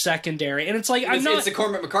monsters are secondary. And it's like, it's the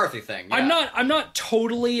Cormac McCarthy thing. Yeah. I'm not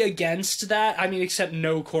totally against that. I mean, except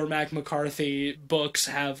no Cormac McCarthy books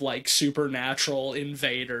have, like, supernatural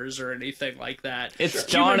invaders or anything like that. It's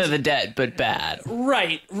Dawn of the Dead, but bad.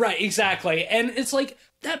 Right, exactly. And it's like,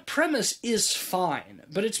 that premise is fine,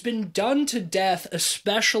 but it's been done to death,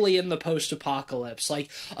 especially in the post-apocalypse.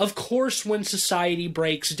 Like, of course, when society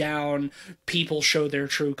breaks down, people show their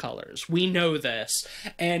true colors. We know this.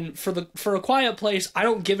 And for A Quiet Place, I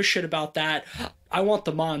don't give a shit about that. I want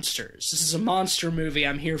the monsters. This is a monster movie.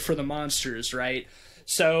 I'm here for the monsters, right?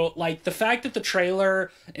 So, like, the fact that the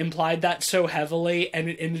trailer implied that so heavily and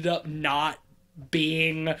it ended up not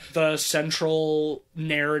being the central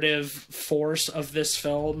narrative force of this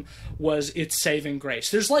film was its saving grace.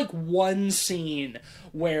 There's like one scene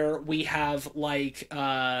where we have like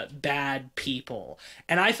bad people,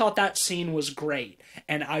 and I thought that scene was great,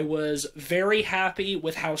 and I was very happy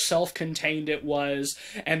with how self-contained it was,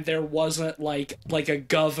 and there wasn't like a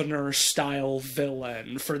governor style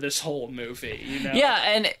villain for this whole movie, you know? Yeah,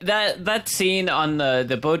 and that scene on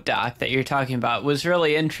the boat dock that you're talking about was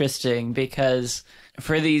really interesting, because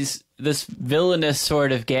for this villainous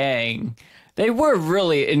sort of gang, they were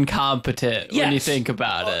really incompetent when you think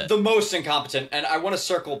about it. The most incompetent, and I want to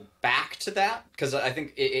circle back to that, because I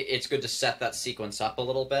think it's good to set that sequence up a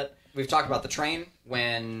little bit. We've talked about the train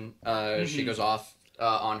when she goes off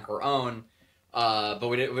on her own, but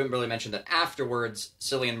we didn't really mention that afterwards,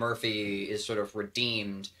 Cillian Murphy is sort of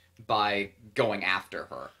redeemed by going after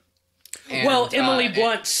her. And, Well, Emily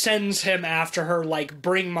Blunt sends him after her, like,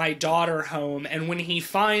 bring my daughter home, and when he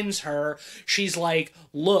finds her, she's like,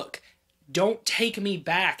 look, don't take me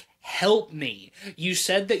back, help me. You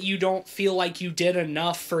said that you don't feel like you did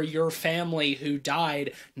enough for your family who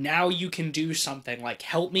died, now you can do something, like,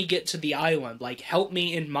 help me get to the island, like, help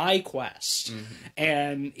me in my quest.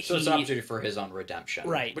 And so it's an opportunity for his own redemption.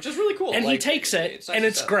 Right. Which is really cool. And like, he takes it, it's nice and to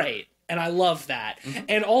it's see. great. And I love that.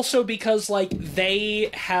 And also because, like, they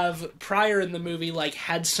have, prior in the movie, like,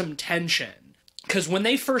 had some tension. Because when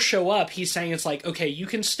they first show up, he's saying it's like, okay, you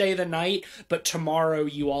can stay the night, but tomorrow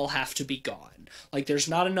you all have to be gone. Like, there's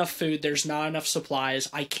not enough food, there's not enough supplies,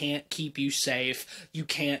 I can't keep you safe, you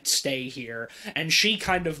can't stay here. And she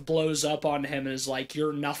kind of blows up on him and is like,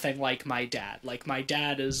 you're nothing like my dad. Like, my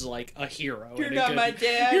dad is, like, a hero. You're not my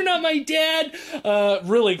dad. You're not my dad!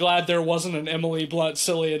 Really glad there wasn't an Emily Blunt,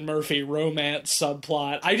 Cillian Murphy romance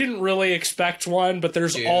subplot. I didn't really expect one, but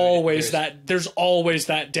there's always that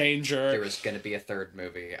danger. There was going to be a third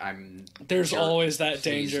movie. There's always that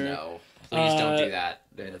Please danger. no. Please don't do that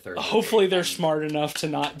in a third movie. Hopefully they're smart enough to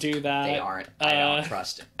not do that. They aren't. I don't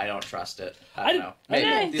trust it. I don't trust it. I don't know.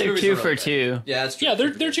 Yeah, These they're movies 2 are for really good. 2. Yeah, that's true. Yeah,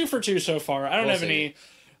 they're 2 for 2 so far. I don't We'll have see. any.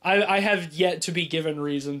 I have yet to be given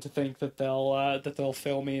reason to think that they'll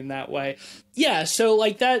fail me in that way. Yeah, so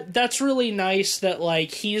like that's really nice that like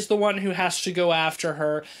he's the one who has to go after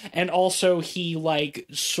her, and also he like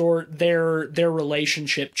their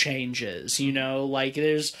relationship changes, you know, like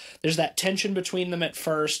there's that tension between them at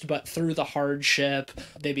first, but through the hardship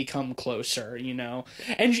they become closer, you know.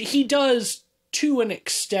 And he does to an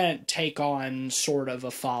extent take on sort of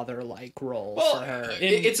a father-like role for her.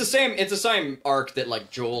 It's the same arc that like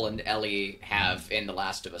Joel and Ellie have in The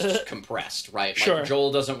Last of Us, just compressed, right? Like, Sure.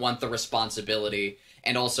 Joel doesn't want the responsibility,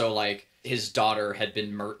 and also like his daughter had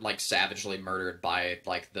been savagely murdered by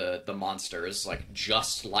like the monsters, like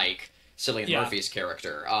just like Cillian Murphy's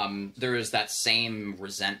character. There is that same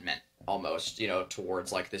resentment almost, you know,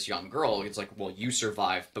 towards like this young girl. It's like, well, you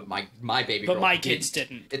survived, but my baby girl, but my kids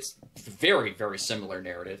didn't. It's very, very similar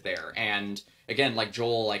narrative there. And again, like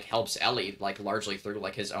Joel like helps Ellie like largely through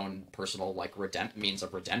like his own personal like means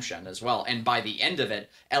of redemption as well. And by the end of it,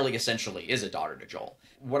 Ellie essentially is a daughter to Joel.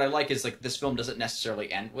 What I like is like this film doesn't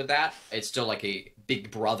necessarily end with that. It's still like a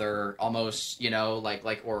big brother almost, you know, like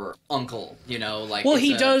or uncle, you know, like. Well,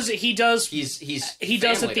 he does he does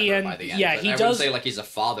at the end. By the end, yeah, but he I does wouldn't say like he's a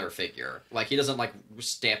father figure. Like he doesn't like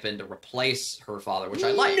step in to replace her father, which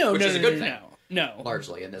I like, which is a good thing. No,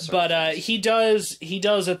 largely in this. But he does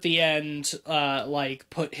at the end like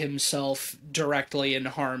put himself directly in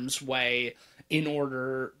harm's way in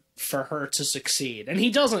order for her to succeed, and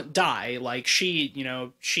he doesn't die. Like she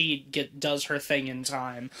does her thing in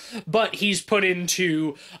time, but he's put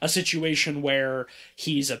into a situation where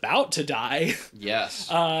he's about to die. Yes.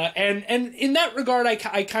 And in that regard, I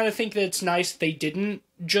kind of think that it's nice they didn't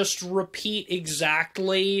just repeat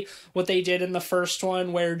exactly what they did in the first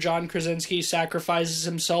one, where John Krasinski sacrifices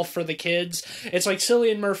himself for the kids. It's like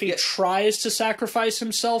Cillian Murphy tries to sacrifice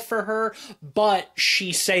himself for her, but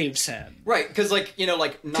she saves him. Right, because like, you know,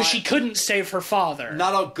 like because she couldn't save her father.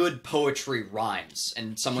 Not all good poetry rhymes,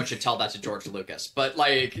 and someone should tell that to George Lucas. But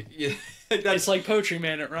like, it's like poetry,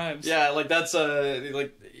 man. It rhymes. Yeah, like that's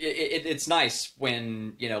like it's nice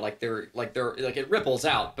when, you know, like they're like it ripples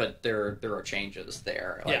out, but there are changes there.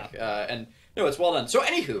 Like, and no, it's well done. So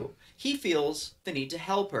anywho, he feels the need to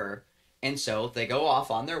help her, and so they go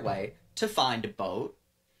off on their way to find a boat,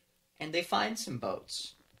 and they find some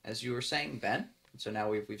boats, as you were saying, Ben. So now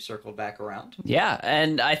we've circled back around. Yeah,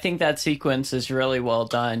 and I think that sequence is really well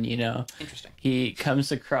done, you know. Interesting. He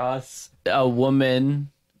comes across a woman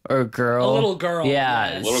or girl. A little girl.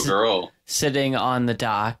 Yeah. A little girl. Sitting on the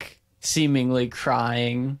dock, seemingly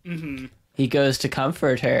crying. Mm-hmm. He goes to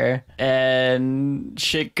comfort her, and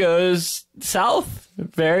shit goes south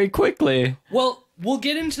very quickly. Well, we'll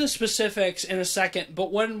get into the specifics in a second,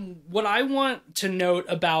 but what I want to note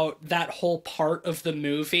about that whole part of the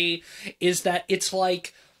movie is that it's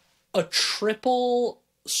like a triple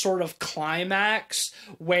sort of climax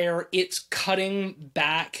where it's cutting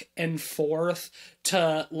back and forth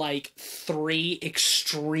to like 3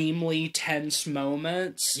 extremely tense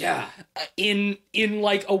moments. Yeah. In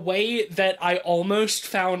like a way that I almost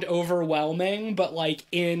found overwhelming, but like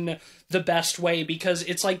in the best way, because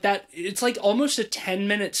it's like almost a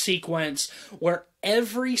 10-minute sequence where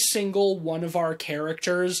every single one of our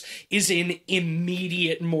characters is in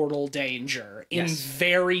immediate mortal danger in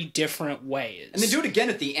very different ways. And they do it again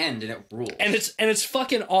at the end, and it rules. And it's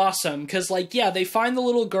fucking awesome, because, like, yeah, they find the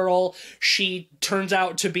little girl, she turns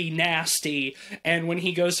out to be nasty, and when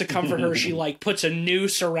he goes to comfort her, she, like, puts a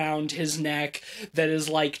noose around his neck that is,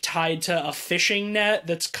 like, tied to a fishing net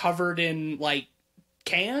that's covered in, like,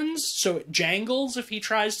 cans, so it jangles if he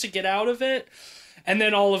tries to get out of it. And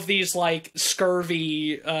then all of these, like,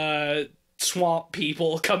 scurvy swamp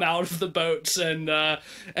people come out of the boats and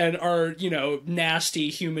are, you know, nasty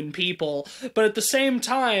human people. But at the same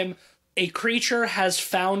time, a creature has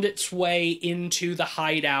found its way into the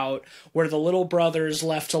hideout where the little brother is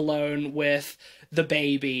left alone with the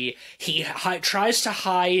baby. He tries to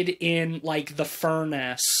hide in, like, the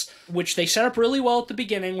furnace, which they set up really well at the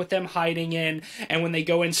beginning with them hiding in, and when they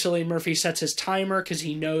go in, Cillian Murphy sets his timer because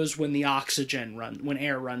he knows when the when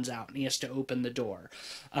air runs out, and he has to open the door.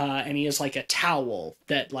 And he has, like, a towel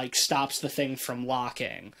that, like, stops the thing from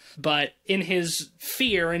locking. But in his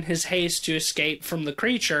fear, in his haste to escape from the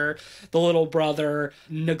creature, the little brother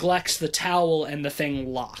neglects the towel and the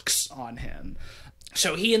thing locks on him.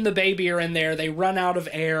 So he and the baby are in there. They run out of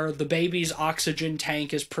air. The baby's oxygen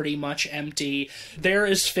tank is pretty much empty. They're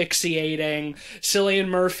asphyxiating. Cillian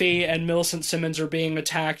Murphy and Millicent Simmons are being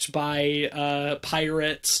attacked by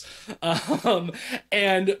pirates.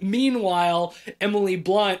 And meanwhile, Emily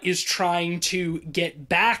Blunt is trying to get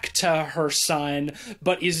back to her son,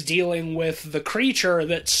 but is dealing with the creature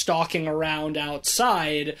that's stalking around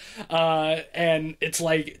outside. And it's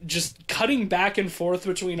like just cutting back and forth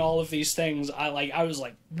between all of these things. I was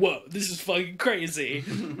like, whoa, this is fucking crazy.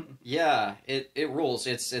 Yeah, it rules.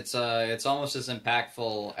 It's almost as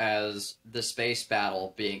impactful as the space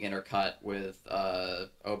battle being intercut with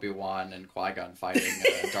Obi-Wan and Qui-Gon fighting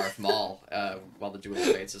Darth Maul while the Duel of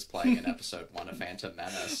Fates is playing in episode 1 of Phantom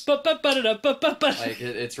Menace. Like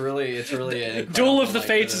it's really an Duel of the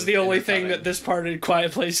Fates is the only thing that this part in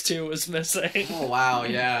Quiet Place 2 was missing. Oh wow,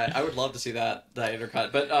 yeah, I would love to see that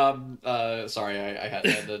intercut. But sorry, I had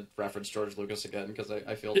to reference George Lucas again because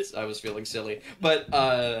I was feeling silly. But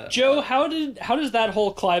Joe, how does that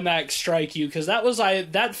whole climax strike you? Because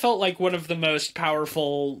that felt like one of the most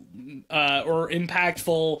powerful or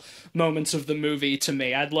impactful moments of the movie to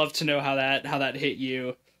me. I'd love to know how that hit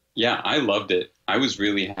you. Yeah, I loved it. I was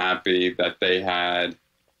really happy that they had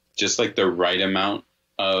just like the right amount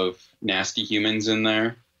of nasty humans in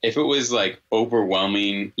there. If it was like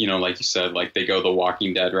overwhelming, you know, like you said, like they go the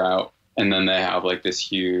Walking Dead route, and then they have like this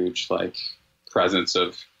huge like presence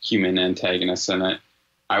of human antagonists in it,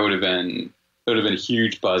 it would have been a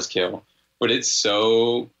huge buzzkill. But it's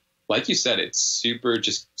so, like you said, it's super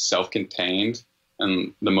just self-contained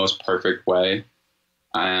in the most perfect way.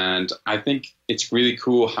 And I think it's really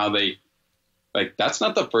cool how they, like, that's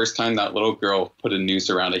not the first time that little girl put a noose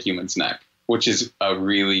around a human's neck, which is a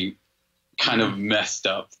really kind of messed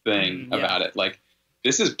up thing about it. Like,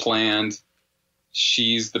 this is planned.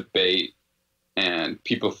 She's the bait, and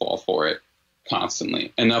people fall for it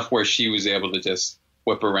constantly. Enough where she was able to just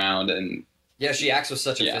whip around and... Yeah, she acts with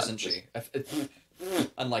such efficiency.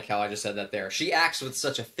 Unlike how I just said that there. She acts with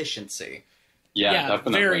such efficiency. Yeah,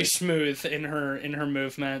 definitely. Very smooth in her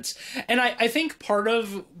movements. And I think part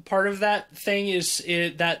of that thing is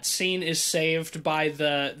that scene is saved by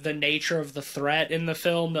the nature of the threat in the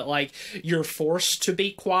film, that like you're forced to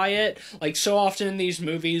be quiet. Like so often in these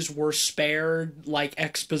movies we're spared like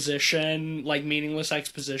exposition, like meaningless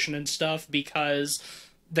exposition and stuff because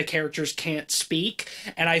the characters can't speak,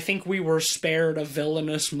 and I think we were spared a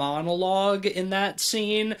villainous monologue in that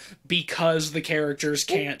scene because the characters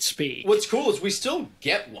can't speak. What's cool is we still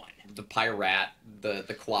get one. The pirate, the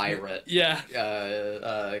Quirate,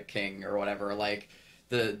 king or whatever, like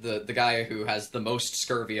the guy who has the most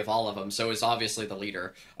scurvy of all of them, so is obviously the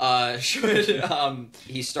leader.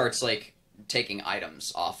 He starts like taking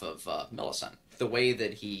items off of Millicent. The way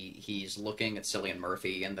that he's looking at Cillian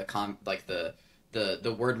Murphy and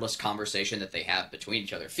the wordless conversation that they have between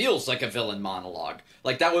each other feels like a villain monologue.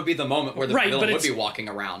 Like that would be the moment where the villain would be walking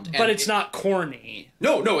around. But it's not corny.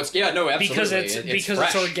 No, absolutely. Because it's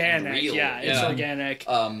organic. Real. It's organic.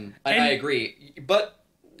 I agree. But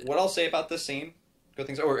what I'll say about this scene, good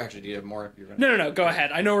things. Or actually, do you have more? No. Go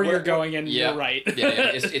ahead. I know where you're going, and you're right.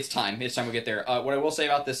 It's time. It's time we get there. What I will say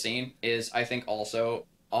about this scene is, I think also,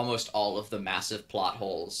 almost all of the massive plot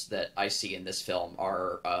holes that I see in this film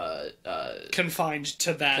are confined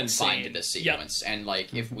to this sequence. Yep. And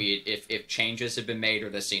like if changes had been made or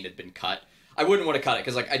the scene had been cut, I wouldn't want to cut it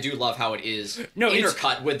because like I do love how it is it's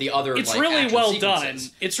intercut with the other. It's like, really action well sequences.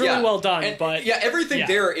 done. It's really well done, And, but everything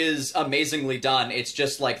there is amazingly done. It's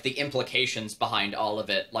just like the implications behind all of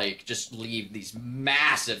it, like just leave these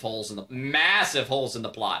massive holes in the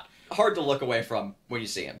plot. Hard to look away from when you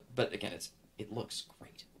see them, but again, it looks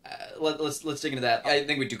great. Let's dig into that. I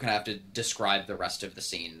think we do kind of have to describe the rest of the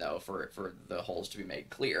scene though for the holes to be made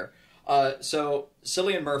clear. So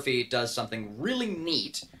Cillian Murphy does something really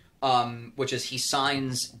neat, which is he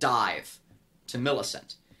signs dive to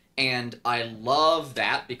Millicent. And I love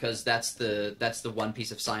that because that's the one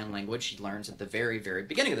piece of sign language he learns at the very, very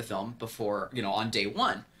beginning of the film before, on day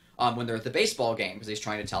one, when they're at the baseball game because he's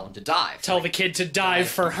trying to tell him to dive. Tell the kid to dive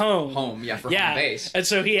for home. Home base. And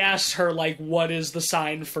so he asks her, like, what is the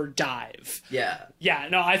sign for dive? Yeah. Yeah,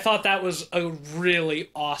 no, I thought that was a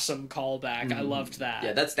really awesome callback. I loved that.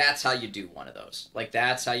 Yeah, that's how you do one of those. Like,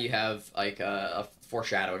 that's how you have, like, a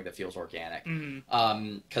foreshadowing that feels organic.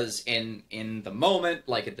 Because in the moment,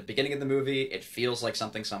 like at the beginning of the movie, it feels like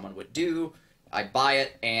something someone would do. I buy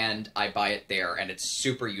it, and I buy it there, and it's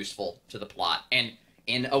super useful to the plot. And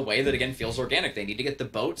in a way that, again, feels organic. They need to get the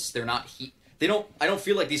boats. They're not... I don't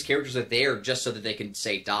feel like these characters are there just so that they can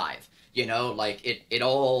say dive. Like, it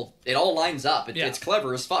all lines up. It's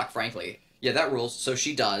clever as fuck, frankly. Yeah, that rules. So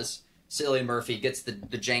she does. Cillian Murphy gets the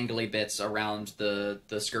jangly bits around the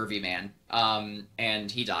scurvy man,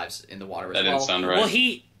 and he dives in the water as well. That didn't sound right. Well,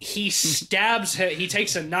 he stabs him. He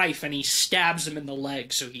takes a knife and he stabs him in the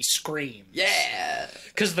leg, so he screams. Yeah!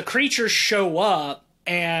 Because the creatures show up,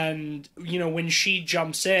 and when she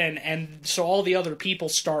jumps in, and so all the other people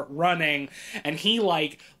start running, and he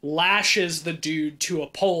like lashes the dude to a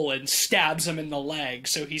pole and stabs him in the leg,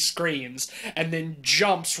 so he screams, and then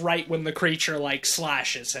jumps right when the creature like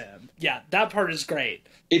slashes him. Yeah, that part is great.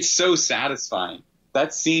 It's so satisfying.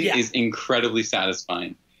 That scene is incredibly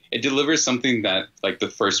satisfying. It delivers something that, like, the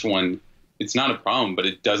first one, it's not a problem, but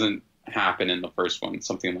it doesn't happen in the first one,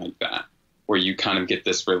 something like that, where you kind of get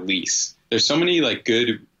this release. There's so many, like,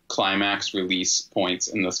 good climax release points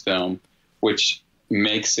in this film, which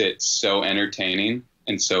makes it so entertaining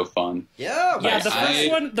and so fun. Yeah,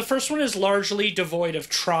 the first one is largely devoid of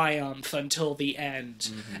triumph until the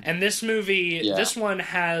end. And this movie, this one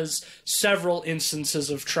has several instances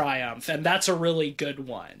of triumph, and that's a really good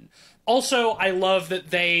one. Also, I love that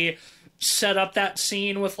they set up that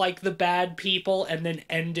scene with like the bad people and then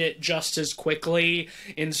end it just as quickly,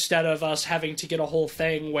 instead of us having to get a whole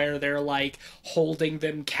thing where they're like holding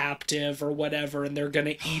them captive or whatever and they're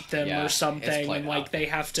gonna eat them or something, and like they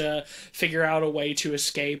have to figure out a way to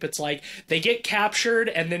escape. It's like they get captured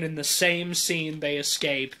and then in the same scene they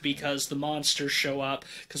escape because the monsters show up,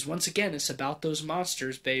 because once again it's about those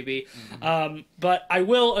monsters, baby. But I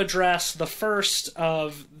will address the first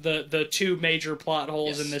of the two major plot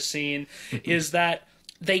holes in this scene. Is that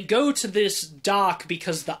they go to this dock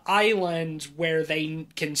because the island where they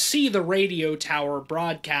can see the radio tower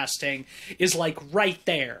broadcasting is like right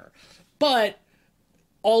there. But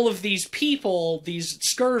all of these people, these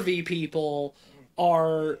scurvy people,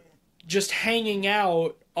 are just hanging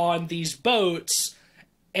out on these boats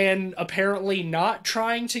and apparently not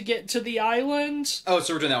trying to get to the island. Oh,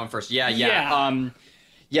 so we're doing that one first. Yeah.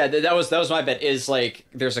 Yeah, that was my bet. Is like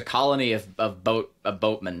there's a colony of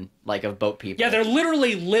boatmen, like of boat people. Yeah, they're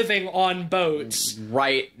literally living on boats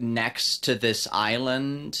right next to this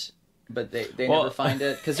island, but they never find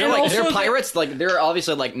it because they're pirates. Like they're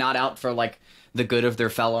obviously like not out for like the good of their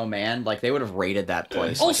fellow man. Like they would have raided that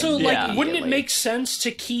place. Also, like wouldn't it make sense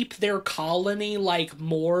to keep their colony like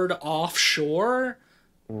moored offshore?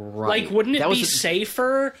 Right. Like, wouldn't it be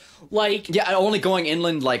safer? Like, yeah, only going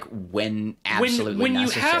inland, like when absolutely when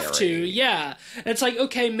necessary. you have to, yeah. And it's like,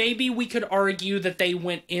 okay, maybe we could argue that they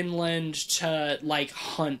went inland to like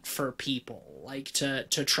hunt for people, like to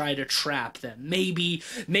try to trap them. Maybe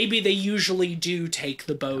they usually do take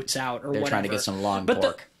the boats out or they're whatever. Trying to get some long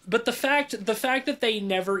pork. But the fact that they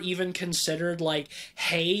never even considered, like,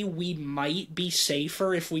 hey, we might be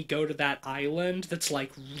safer if we go to that island that's,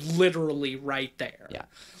 like, literally right there. Yeah.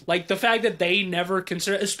 Like, the fact that they never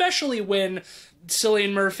considered, especially when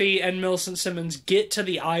Cillian Murphy and Millicent Simmons get to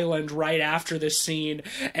the island right after this scene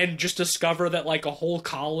and just discover that, like, a whole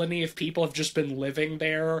colony of people have just been living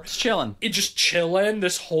there. It's chilling. It's just chilling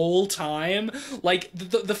this whole time. Like,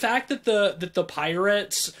 the fact that the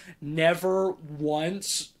pirates never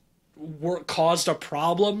once caused a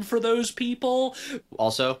problem for those people.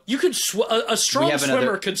 Also, you could a strong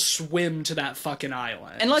swimmer could swim to that fucking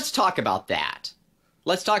island. And let's talk about that.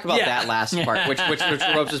 Let's talk about that last part, which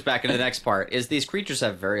ropes us back into the next part. Is these creatures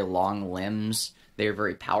have very long limbs They are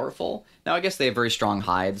very powerful. Now, I guess they have very strong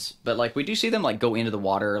hides, but like we do see them like go into the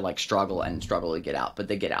water, like struggle to get out, but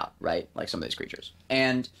they get out, right? Like some of these creatures.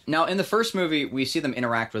 And now in the first movie, we see them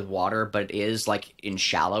interact with water, but it is like in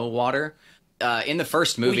shallow water. In the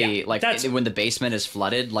first movie, when the basement is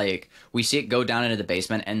flooded, like we see it go down into the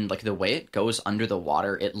basement, and like the way it goes under the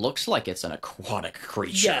water, it looks like it's an aquatic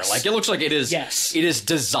creature. Yes. Like it looks like it is. Yes. It is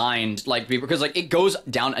designed like because like it goes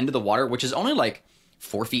down into the water, which is only like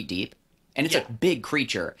 4 feet deep, and it's a big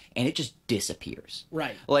creature, and it just disappears.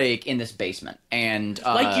 Right. Like in this basement, and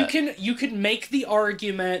like you can make the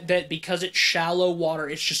argument that because it's shallow water,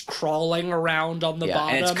 it's just crawling around on the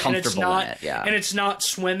bottom, and it's comfortable not, in it, yeah. and it's not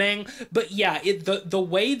swimming. But yeah, the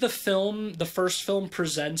way the first film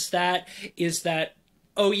presents that is that,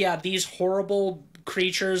 oh yeah, these horrible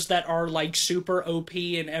creatures that are like super OP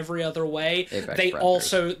in every other way, they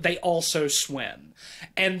also swim.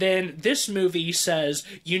 And then this movie says,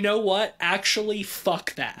 you know what? Actually,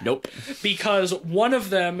 fuck that. Nope. Because one of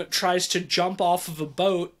them tries to jump off of a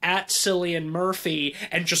boat at Cillian Murphy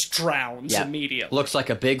and just drowns immediately. Looks like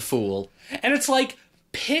a big fool. And it's like,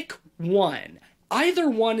 pick one. Either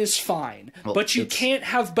one is fine, but you can't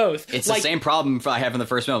have both. It's like, the same problem I have in the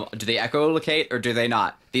first film. Do they echolocate or do they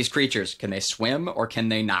not? These creatures, can they swim or can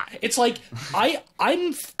they not? It's like,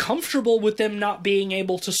 I'm comfortable with them not being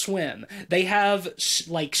able to swim. They have,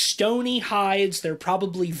 like, stony hides. They're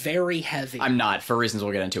probably very heavy. I'm not, for reasons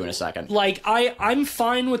we'll get into in a second. Like, I'm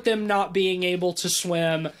fine with them not being able to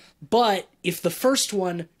swim, but if the first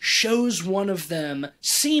one shows one of them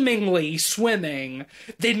seemingly swimming,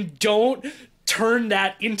 then don't turn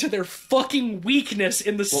that into their fucking weakness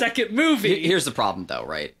in the second movie. Here's the problem, though,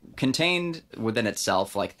 right? Contained within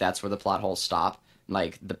itself, like, that's where the plot holes stop.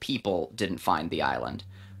 Like, the people didn't find the island.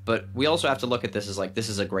 But we also have to look at this as, like, this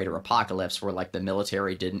is a greater apocalypse where, like, the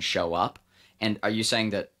military didn't show up. And are you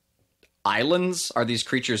saying that islands are these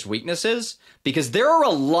creatures' weaknesses? Because there are a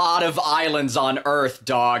lot of islands on Earth,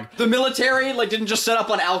 dog. The military like didn't just set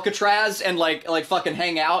up on Alcatraz and like fucking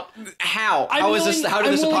hang out. How did this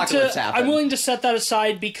apocalypse happen? I'm willing to set that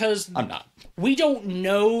aside because I'm not. We don't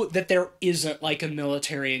know that there isn't like a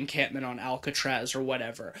military encampment on Alcatraz or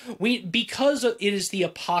whatever. Because it is the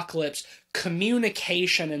apocalypse,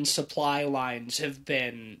 communication and supply lines have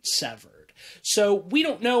been severed. So we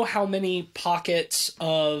don't know how many pockets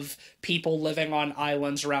of people living on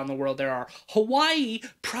islands around the world there are. Hawaii,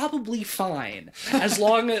 probably fine. As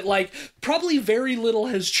long as, like, probably very little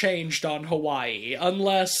has changed on Hawaii.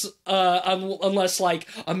 Unless like,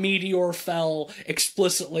 a meteor fell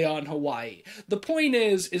explicitly on Hawaii. The point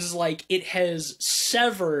is like, it has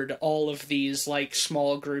severed all of these, like,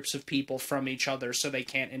 small groups of people from each other so they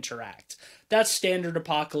can't interact. That's standard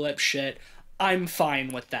apocalypse shit. I'm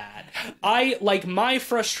fine with that. My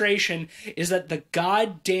frustration is that the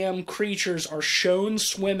goddamn creatures are shown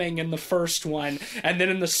swimming in the first one, and then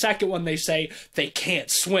in the second one they say they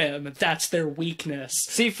can't swim. That's their weakness.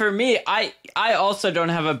 See, for me, I also don't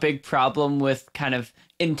have a big problem with kind of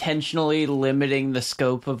intentionally limiting the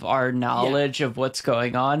scope of our knowledge of what's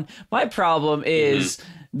going on. My problem is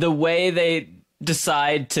the way they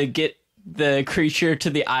decide to get the creature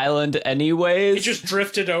to the island anyways. It just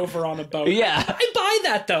drifted over on a boat. Yeah. I buy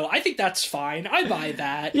that, though. I think that's fine. I buy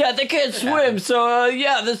that. Yeah, they can't swim, so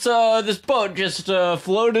this boat just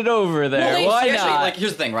floated over there. Well, why actually, not? like,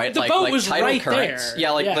 here's the thing, right? The like, boat like was tidal right currents. there.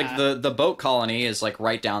 Yeah, like the boat colony is like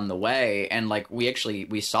right down the way, and like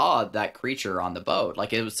we saw that creature on the boat.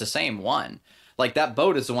 Like it was the same one. Like that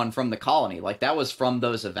boat is the one from the colony. Like that was from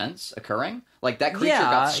those events occurring. Like that creature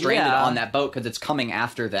got stranded on that boat because it's coming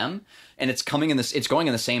after them, and it's coming in this. It's going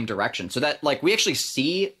in the same direction. So that like we actually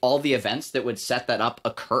see all the events that would set that up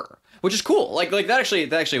occur, which is cool. Like that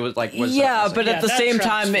actually was like was yeah, but Yeah, at the that same tracks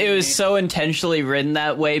time, for it was me. so intentionally written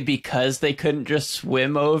that way because they couldn't just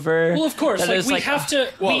swim over. Well, of course, that like it's we have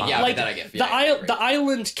to. well, we, yeah, like that I get. Yeah, I agree. the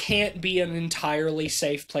island can't be an entirely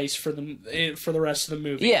safe place for the rest of the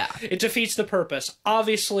movie. Yeah. It defeats the purpose.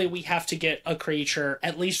 Obviously, we have to get a creature,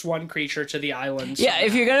 at least one creature, to the island. Yeah,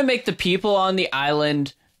 if you're gonna make the people on the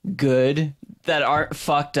island good that aren't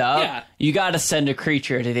fucked up, you gotta send a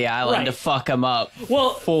creature to the island to fuck them up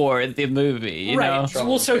for the movie, you know?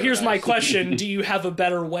 Well, so here's my question. Do you have a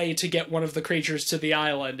better way to get one of the creatures to the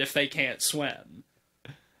island if they can't swim?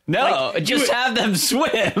 No, Like, just have them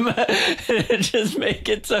swim. Just make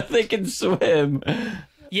it so they can swim.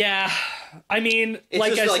 Yeah, I mean, It's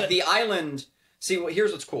like just I like said, the island. See,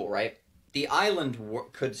 here's what's cool, right? the island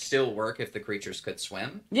could still work if the creatures could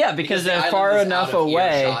swim. Yeah, because the they're island far is enough out of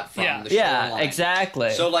away. earshot from Yeah. the Yeah, shoreline. exactly.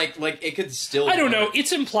 So like it could still. I don't know. work.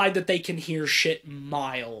 It's implied that they can hear shit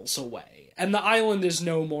miles away, and the island is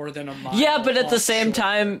no more than a mile. Yeah, but at the offshore. same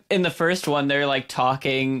time, in the first one, they're like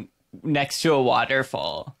talking next to a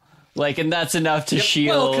waterfall. Like, and that's enough to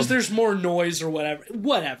shield. Well, because there's more noise or whatever.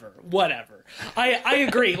 Whatever. I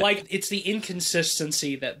agree. Like, it's the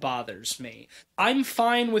inconsistency that bothers me. I'm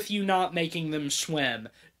fine with you not making them swim.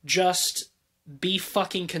 Just be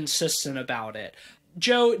fucking consistent about it.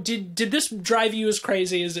 Joe, did this drive you as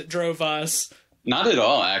crazy as it drove us? Not at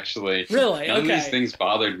all, actually. Really? None Okay. of these things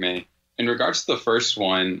bothered me. In regards to the first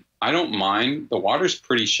one, I don't mind. The water's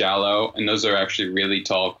pretty shallow, and those are actually really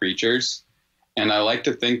tall creatures. And I like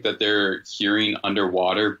to think that they're hearing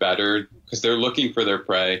underwater better because they're looking for their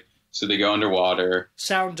prey. So they go underwater.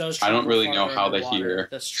 Sound does. I don't really travel know farther how they underwater. hear.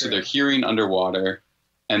 That's true. So they're hearing underwater.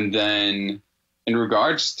 And then in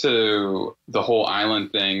regards to the whole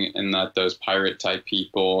island thing and that those pirate type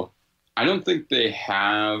people, I don't think they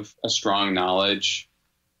have a strong knowledge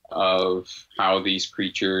of how these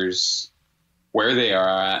creatures, where they are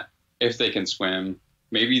at, if they can swim.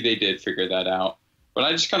 Maybe they did figure that out. But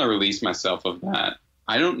I just kind of released myself of that.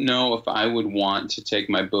 I don't know if I would want to take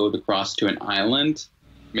my boat across to an island.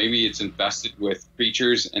 Maybe it's infested with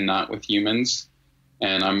creatures and not with humans.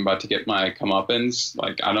 And I'm about to get my comeuppance.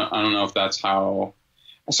 Like, I don't know if that's how.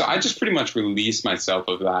 So I just pretty much release myself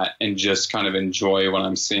of that and just kind of enjoy what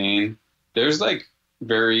I'm seeing. There's like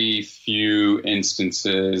very few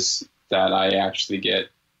instances that I actually get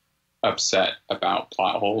upset about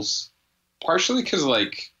plot holes. Partially because,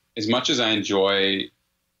 like, as much as I enjoy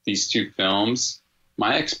these two films,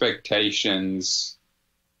 my expectations,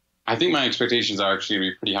 I think my expectations are actually going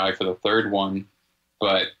to be pretty high for the third one,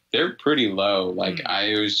 but they're pretty low. Like,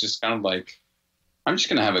 I was just kind of like, I'm just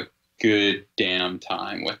going to have a good damn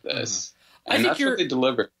time with this. I And think that's what they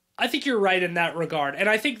delivered. I think you're right in that regard. And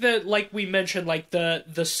I think that, like we mentioned, like the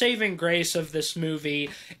saving grace of this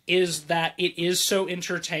movie is that it is so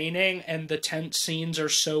entertaining and the tense scenes are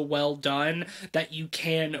so well done that you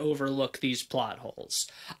can overlook these plot holes.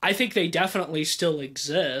 I think they definitely still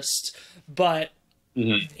exist, but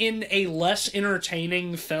in a less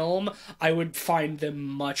entertaining film, I would find them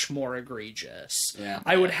much more egregious. Yeah.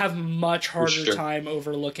 I would have much harder sure. time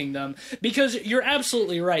overlooking them because you're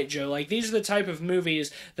absolutely right, Joe. Like, these are the type of movies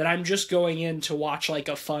that I'm just going in to watch like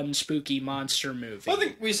a fun, spooky monster movie. Well, I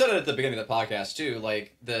think we said it at the beginning of the podcast too,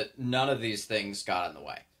 like that none of these things got in the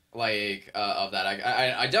way. Like of that,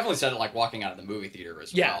 I definitely said it like walking out of the movie theater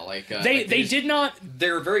as Yeah. well. Like they did not.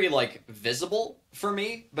 They're very like visible for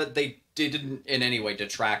me, but they didn't in any way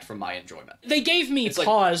detract from my enjoyment. They gave me It's like-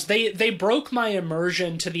 pause. They broke my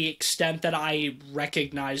immersion to the extent that I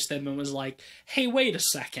recognized them and was like, "Hey, wait a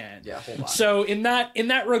second." Yeah, hold on. So in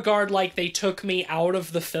that regard, like, they took me out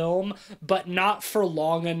of the film, but not for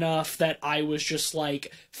long enough that I was just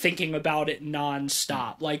like thinking about it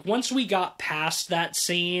nonstop. Like, once we got past that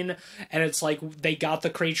scene and it's like they got the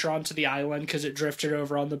creature onto the island because it drifted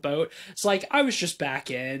over on the boat, it's like I was just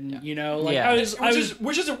back in, you know. Like, Yeah.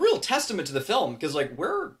 Which is a real testament to the film because like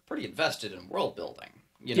we're pretty invested in world building.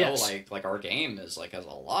 You know, Yes. like our game is like has a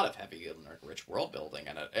lot of heavy and rich world building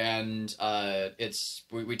in it, and it's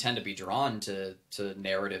we tend to be drawn to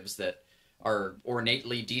narratives that are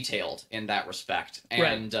ornately detailed in that respect,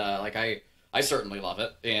 and like I certainly love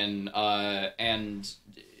it, and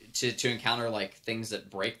to encounter like things that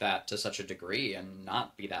break that to such a degree and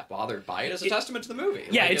not be that bothered by it is a testament to the movie.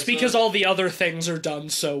 yeah, Like, it's because all the other things are done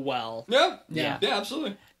so well. yeah, Yeah.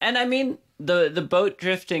 absolutely. And I mean, the boat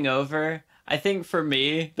drifting over, I think for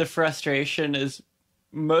me, the frustration is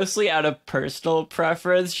mostly out of personal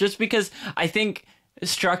preference, just because I think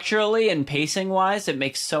structurally and pacing wise, it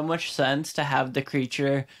makes so much sense to have the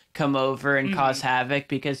creature come over and cause havoc,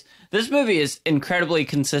 because this movie is incredibly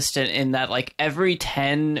consistent in that like every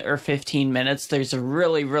 10 or 15 minutes there's a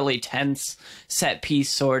really, really tense set piece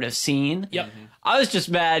sort of scene. Yep. I was just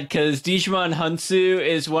mad because Digimon Hunsu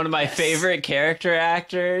is one of my favorite character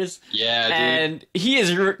actors. Yeah, dude. And he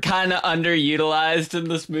is kind of underutilized in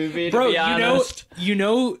this movie, to Bro, be honest. you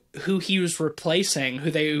know who he was replacing,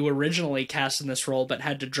 who they originally cast in this role but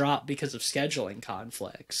had to drop because of scheduling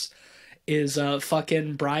conflicts, is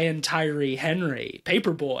fucking Brian Tyree Henry,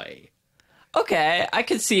 Paperboy. Okay, I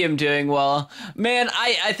could see him doing well. Man,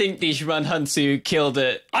 I think Digimon Hansu killed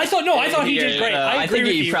it. I thought he did great. I agree think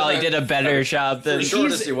with he you. probably did a better job than For sure,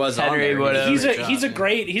 as he was on Henry there, would have. He's a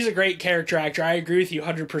great character actor. I agree with you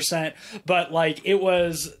 100%. But like it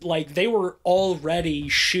was like they were already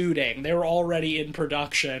shooting. They were already in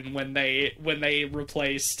production when they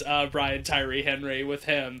replaced Brian Tyree Henry with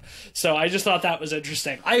him. So I just thought that was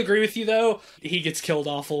interesting. I agree with you though. He gets killed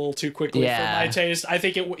off a little too quickly for my taste. I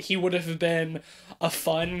think he would have been a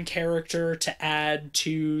fun character to add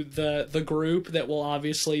to the group that will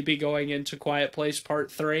obviously be going into Quiet Place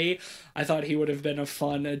Part 3. I thought he would have been a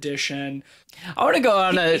fun addition. I want to go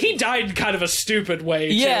on He died kind of a stupid way,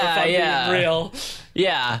 too, if I'm being real.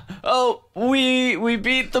 Yeah. Oh, we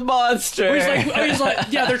beat the monster. He's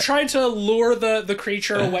like, yeah, they're trying to lure the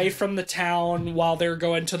creature away from the town while they're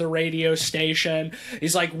going to the radio station.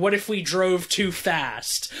 He's like, what if we drove too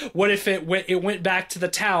fast? What if it went back to the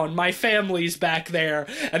town? My family's back there,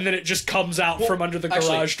 and then it just comes out from under the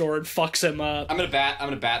garage door and fucks him up. I'm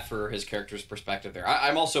gonna bat for his character's perspective there.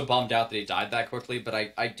 I'm also bummed out that he died that quickly, but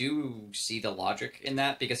I do see the logic in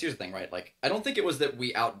that, because here's the thing, right? Like, I don't think it was that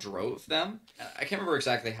we outdrove them. I can't remember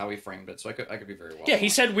exactly how he framed it, so I could be very wrong. Yeah, he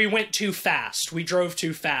said we went too fast. We drove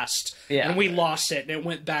too fast, and we lost it, and it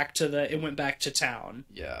went back to town.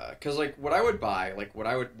 Yeah, because like what I would buy, like what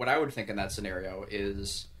I would think in that scenario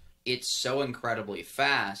is it's so incredibly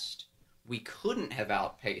fast we couldn't have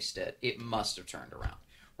outpaced it. It must have turned around.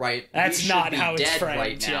 Right, that's not how it's framed.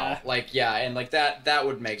 Right now, yeah. Like, yeah, and like that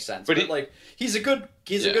would make sense. But like, he's a good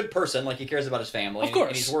person. Like, he cares about his family, of course,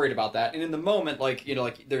 and he's worried about that. And in the moment, like, you know,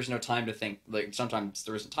 like there's no time to think. Like, sometimes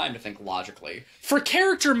there isn't time to think logically. For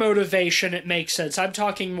character motivation, it makes sense. I'm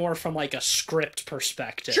talking more from like a script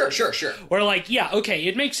perspective. Sure. Where like, yeah, okay,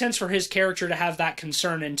 it makes sense for his character to have that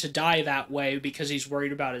concern and to die that way because he's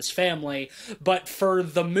worried about his family. But for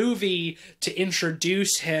the movie to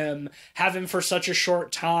introduce him, have him for such a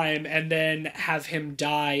short time, and then have him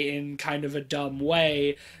die in kind of a dumb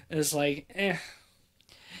way is like,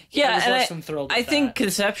 Yeah, and I think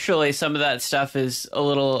conceptually some of that stuff is a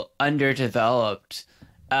little underdeveloped.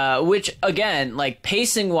 Which, again, like,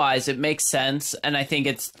 pacing-wise, it makes sense, and I think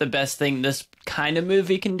it's the best thing this kind of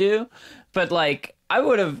movie can do. But, like, I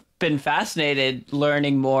would have been fascinated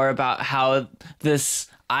learning more about how this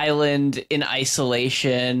island in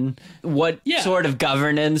isolation, what sort of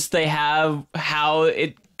governance they have, how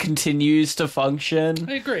it continues to function.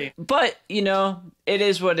 I agree. But, you know, it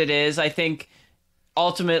is what it is. I think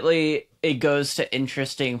ultimately it goes to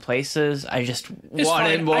interesting places. I just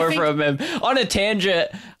wanted more from him. On a tangent,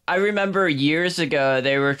 I remember years ago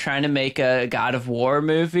they were trying to make a God of War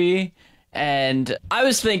movie, and I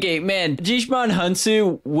was thinking, man, Digimon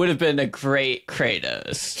Hansu would have been a great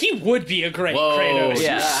Kratos. He would be a great Kratos.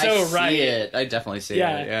 Yeah, so I see it. I definitely see it.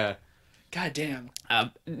 Yeah. God damn.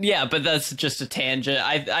 Yeah, but that's just a tangent.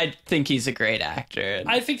 I think he's a great actor.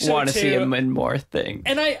 I think so, want to too. see him in more things.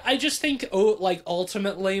 And I just think, like,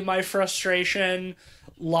 ultimately my frustration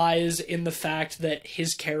lies in the fact that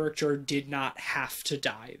his character did not have to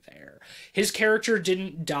die there. His character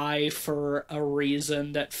didn't die for a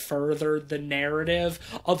reason that furthered the narrative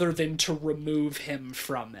other than to remove him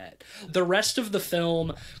from it. The rest of the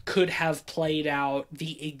film could have played out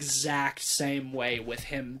the exact same way with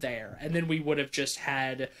him there, and then we would have just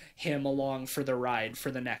had him along for the ride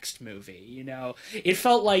for the next movie, you know? It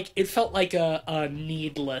felt like a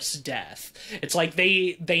needless death. It's like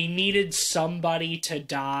they needed somebody to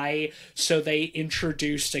die, so they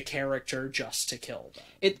introduced a character just to kill them.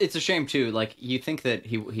 It's a shame too. Like, you think that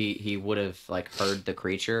he would have like heard the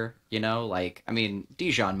creature, you know? Like, I mean,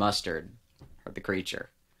 Dijon Mustard heard the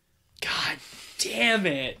creature. God damn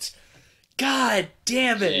it! God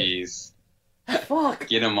damn it! Jeez. Fuck.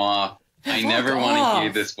 Get him off. I never want to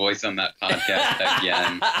hear this voice on that podcast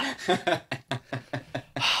again.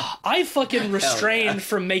 I fucking refrained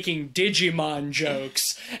from making Digimon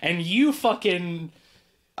jokes, and you fucking...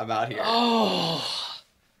 I'm out here. Oh.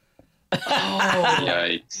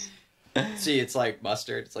 Yikes. See, it's like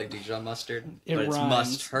mustard. It's like Dijon mustard, It but it's rhymes.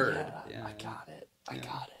 must heard. Yeah, I got it. I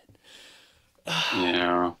got it.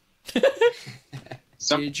 Yeah.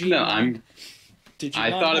 Something that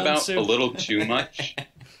I thought about a little too much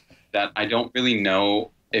that I don't really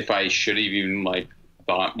know if I should have even like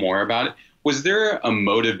thought more about it. Was there a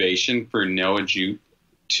motivation for Noah Jupe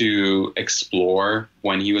to explore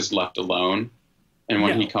when he was left alone and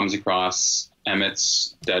when he comes across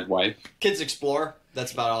Emmett's dead wife? Kids explore.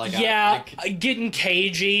 That's about all I got. Yeah, getting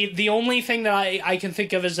cagey. The only thing that I can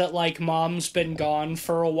think of is that, like, mom's been gone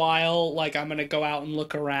for a while. Like, I'm gonna go out and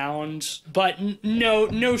look around. But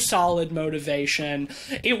no solid motivation.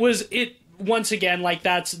 once again, like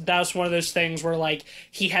that's one of those things where like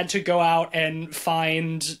he had to go out and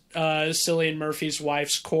find Cillian Murphy's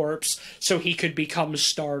wife's corpse so he could become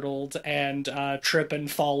startled and trip and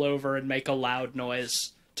fall over and make a loud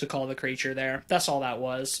noise to call the creature there. That's all that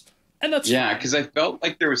was. And that's because I felt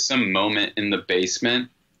like there was some moment in the basement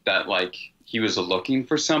that like he was looking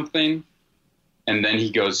for something, and then he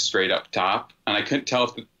goes straight up top, and I couldn't tell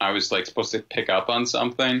if I was like supposed to pick up on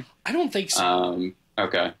something. I don't think so.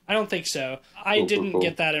 Okay. I don't think so. I didn't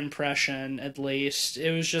get that impression, at least.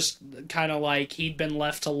 It was just kind of like he'd been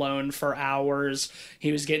left alone for hours.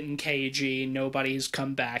 He was getting cagey. Nobody's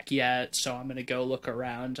come back yet, so I'm going to go look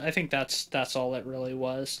around. I think that's all it really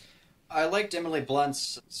was. I liked Emily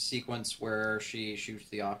Blunt's sequence where she shoots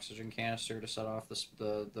the oxygen canister to set off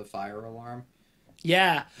the fire alarm.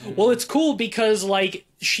 Yeah. Well, it's cool because, like,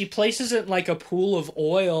 she places it in, like, a pool of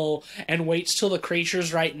oil and waits till the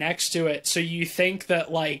creature's right next to it. So you think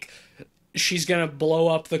that, like, she's gonna blow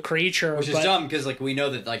up the creature. Which is dumb, because, like, we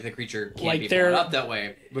know that, like, the creature can't like, be blown up that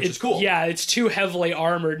way, which is cool. Yeah, it's too heavily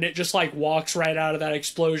armored, and it just, like, walks right out of that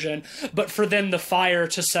explosion. But for then the fire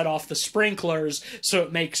to set off the sprinklers so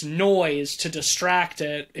it makes noise to distract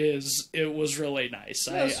it was really nice.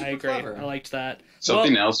 Yeah, I agree. clever. I liked that.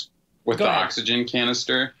 Something else with the ahead. oxygen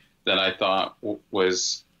canister that I thought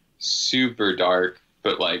was super dark,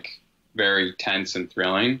 but like very tense and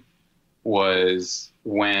thrilling, was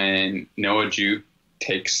when Noah Jupe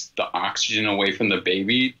takes the oxygen away from the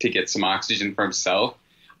baby to get some oxygen for himself.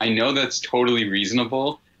 I know that's totally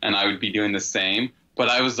reasonable, and I would be doing the same, but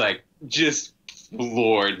I was like, just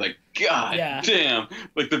floored, like, God damn.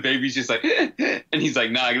 Like, the baby's just like, and he's like,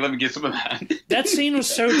 nah, let me get some of that. That scene was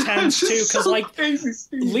so tense, too, because, so like, crazy.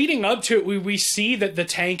 leading up to it, we see that the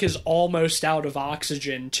tank is almost out of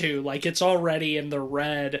oxygen, too. Like, it's already in the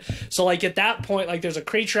red. So, like, at that point, like, there's a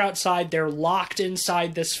creature outside. They're locked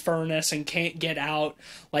inside this furnace and can't get out.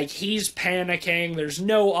 Like, he's panicking. There's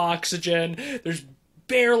no oxygen. There's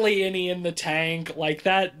barely any in the tank. Like,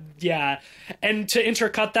 that... Yeah, and to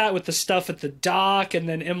intercut that with the stuff at the dock and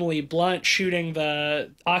then Emily Blunt shooting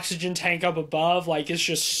the oxygen tank up above, like, it's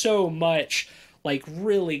just so much, like,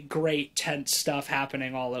 really great tense stuff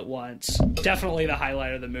happening all at once. Definitely the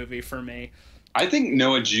highlight of the movie for me. I think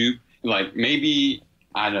Noah Jupe, like, maybe,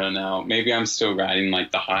 I don't know, maybe I'm still riding,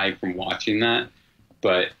 like, the high from watching that,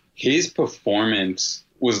 but his performance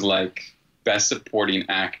was, like, best supporting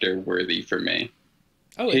actor worthy for me.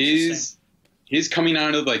 Oh, interesting. He's coming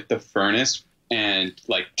out of, like, the furnace, and,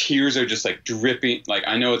 like, tears are just, like, dripping. Like,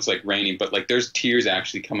 I know it's, like, raining, but, like, there's tears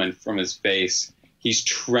actually coming from his face. He's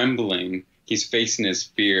trembling. He's facing his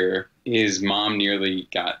fear. His mom nearly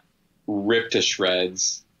got ripped to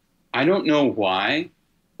shreds. I don't know why,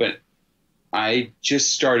 but I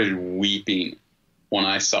just started weeping when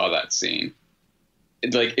I saw that scene.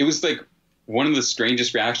 It was, like, one of the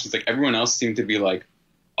strangest reactions. Like, everyone else seemed to be like,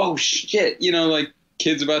 oh, shit, you know, like,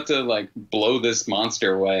 kid's about to, like, blow this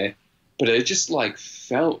monster away. But it just, like,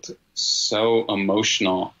 felt so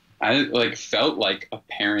emotional. I, like, felt like a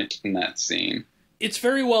parent in that scene. It's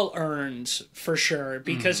very well earned, for sure,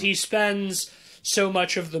 because he spends so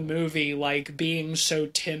much of the movie, like, being so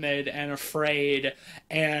timid and afraid,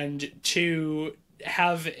 and to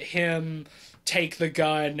have him take the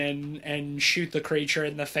gun and shoot the creature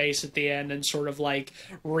in the face at the end and sort of, like,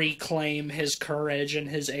 reclaim his courage and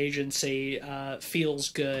his agency feels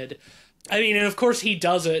good. I mean, and of course he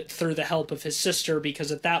does it through the help of his sister,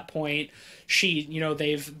 because at that point she, you know,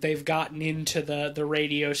 they've gotten into the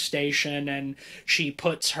radio station, and she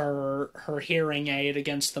puts her hearing aid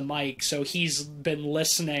against the mic, so he's been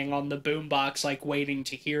listening on the boombox, like, waiting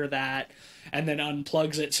to hear that, and then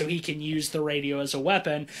unplugs it so he can use the radio as a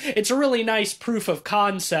weapon. It's a really nice proof of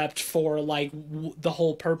concept for, like, the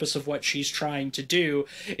whole purpose of what she's trying to do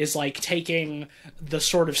is, like, taking the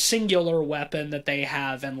sort of singular weapon that they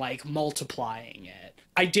have and, like, multiplying it.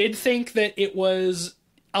 I did think that it was,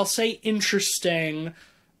 I'll say, interesting.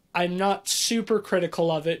 I'm not super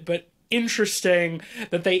critical of it, but interesting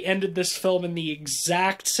that they ended this film in the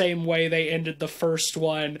exact same way they ended the first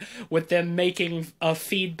one, with them making a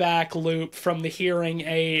feedback loop from the hearing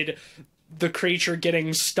aid, the creature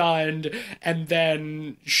getting stunned, and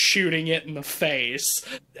then shooting it in the face.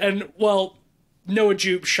 And, well, Noah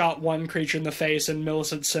Jupe shot one creature in the face, and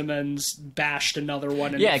Millicent Simmons bashed another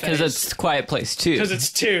one in the face. Yeah, because it's Quiet Place 2. Because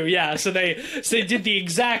it's 2, yeah. So they did the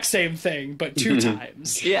exact same thing, but 2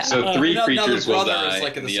 times. Yeah. So three creatures the will brother die. is,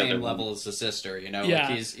 like, at the and same other level as the sister, you know? Yeah.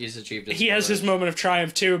 Like, he's achieved his He has his courage. moment of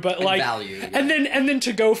triumph too, but, like, value, yeah. and then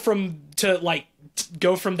to go from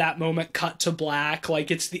that moment cut to black, like,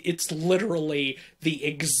 it's literally the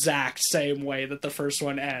exact same way that the first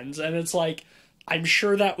one ends, and it's like, I'm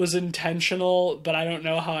sure that was intentional, but I don't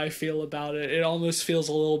know how I feel about it. It almost feels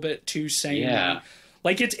a little bit too samey. Yeah.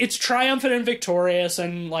 Like it's triumphant and victorious,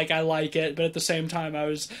 and like I like it, but at the same time, I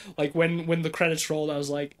was like, when the credits rolled, I was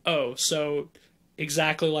like, oh, so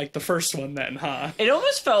exactly like the first one, then, huh? It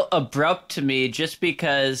almost felt abrupt to me, just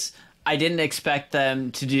because I didn't expect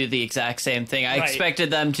them to do the exact same thing. I Right. expected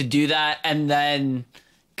them to do that and then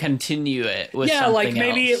continue it with something like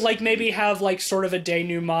maybe else. maybe have like sort of a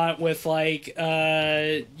denouement with like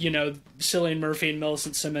Cillian Murphy and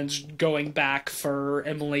Millicent Simmons going back for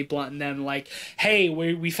Emily Blunt, and then like, hey,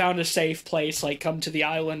 we found a safe place, like come to the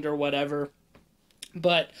island or whatever.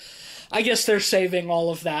 But I guess they're saving all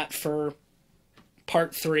of that for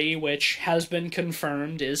part 3, which has been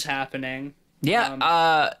confirmed is happening.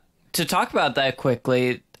 Yeah, to talk about that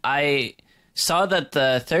quickly, I saw that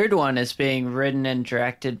the third one is being written and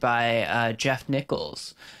directed by Jeff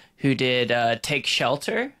Nichols, who did Take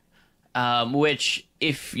Shelter, which,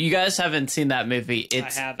 if you guys haven't seen that movie,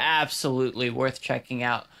 it's absolutely worth checking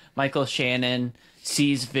out. Michael Shannon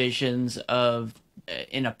sees visions of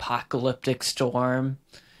an apocalyptic storm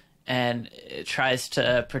and tries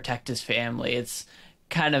to protect his family. It's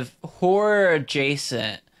kind of horror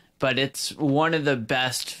adjacent, but it's one of the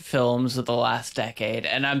best films of the last decade,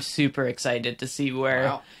 and I'm super excited to see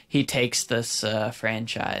where he takes this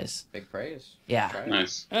franchise. Big praise. Yeah.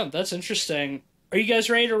 Nice. Oh, that's interesting. Are you guys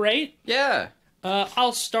ready to rate? Yeah.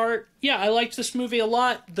 I'll start. Yeah, I liked this movie a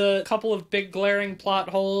lot. The couple of big glaring plot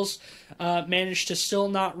holes managed to still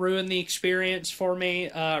not ruin the experience for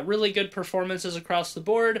me. Really good performances across the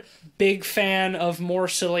board. Big fan of more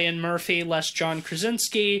Cillian Murphy, less John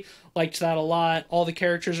Krasinski. Liked that a lot. All the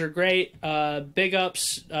characters are great. Big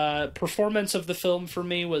ups. Performance of the film for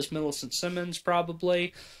me was Millicent Simmons,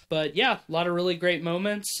 probably. But yeah, a lot of really great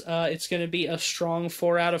moments. It's going to be a strong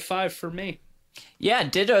 4 out of 5 for me. Yeah,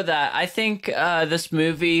 ditto that. I think this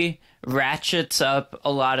movie ratchets up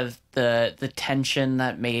a lot of the tension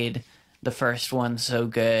that made the first one so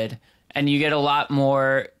good. And you get a lot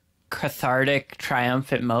more cathartic,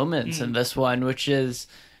 triumphant moments in this one, which is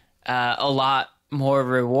a lot more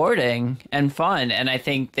rewarding and fun. And I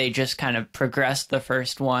think they just kind of progressed the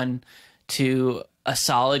first one to a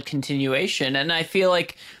solid continuation. And I feel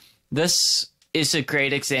like this is a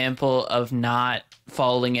great example of not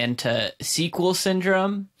falling into sequel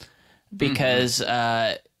syndrome, because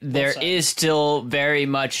there is still very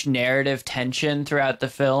much narrative tension throughout the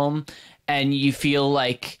film, and you feel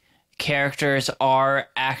like characters are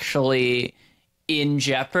actually in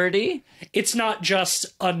jeopardy. It's not just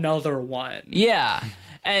another one. Yeah.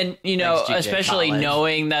 And, you know, Thanks, G.J. especially Collins.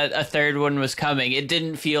 knowing that a third one was coming, it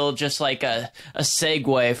didn't feel just like a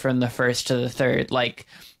segue from the first to the third, like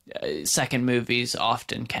second movies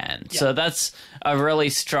often can. Yeah. So that's a really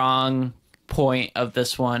strong point of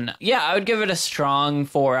this one. Yeah, I would give it a strong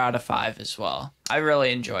 4 out of 5 as well. I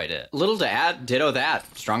really enjoyed it. Little to add, ditto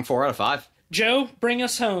that. Strong 4 out of 5. Joe, bring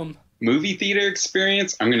us home. Movie theater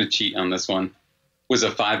experience, I'm going to cheat on this one, was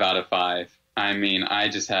a 5 out of 5. I mean, I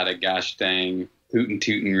just had a gosh dang hootin'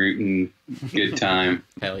 tootin' rootin' good time.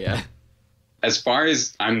 Hell yeah. As far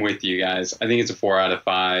as I'm with you guys, I think it's a 4 out of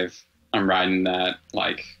 5. I'm riding that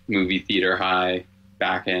like movie theater high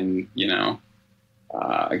back in,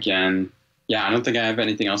 again. Yeah, I don't think I have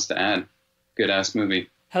anything else to add. Good ass movie.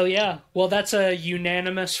 Hell yeah. Well, that's a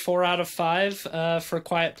unanimous 4 out of 5 for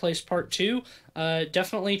Quiet Place Part 2.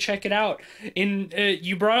 Definitely check it out.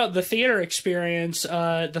 You brought up the theater experience.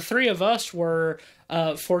 The three of us were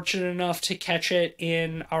fortunate enough to catch it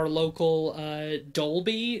in our local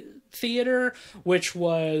Dolby theater, which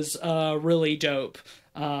was really dope.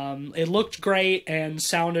 It looked great and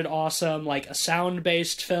sounded awesome, like a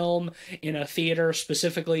sound-based film in a theater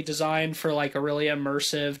specifically designed for like a really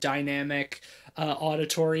immersive, dynamic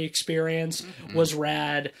auditory experience was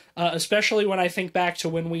rad, especially when I think back to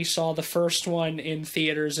when we saw the first one in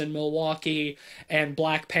theaters in Milwaukee and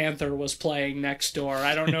Black Panther was playing next door.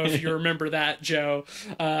 I don't know if you remember that, Joe.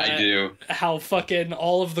 I do. How fucking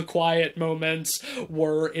all of the quiet moments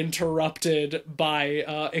were interrupted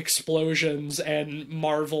by explosions and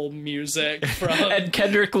Marvel music from And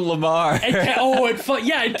Kendrick Lamar.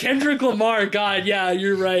 and Kendrick Lamar. God, yeah,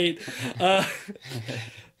 you're right.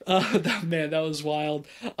 Man, that was wild.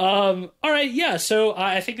 All right, yeah, so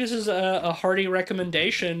I think this is a hearty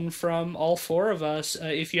recommendation from all four of us.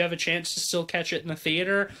 If you have a chance to still catch it in the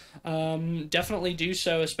theater, definitely do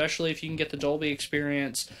so, especially if you can get the Dolby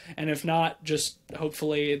experience. And if not, just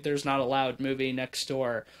hopefully there's not a loud movie next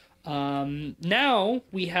door. Now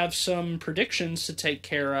we have some predictions to take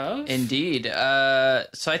care of. Indeed.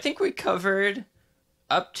 So I think we covered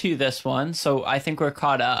up to this one, so I think we're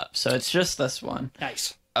caught up. So it's just this one.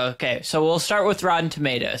 Nice. Okay, so we'll start with Rotten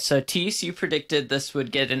Tomatoes. So, Tease, you predicted this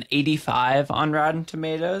would get an 85 on Rotten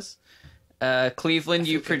Tomatoes. Cleveland,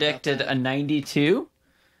 you predicted a 92.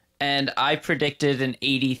 And I predicted an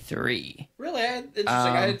 83. Really? Interesting.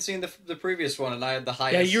 I hadn't seen the previous one, and I had the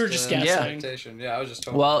highest. Yeah, you were just guessing. Expectation. Yeah, I was just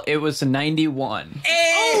told. Well, it was a 91.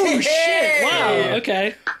 Oh, shit! Wow,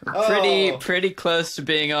 okay. Pretty close to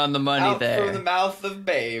being on the money Out there. from the mouth of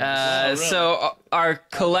babes. really? So, our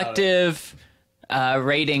collective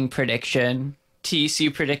rating prediction,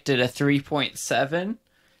 TCU predicted a 3.7,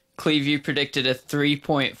 Cleve, you predicted a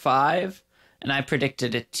 3.5, and I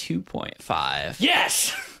predicted a 2.5.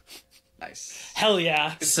 Yes! Nice. Hell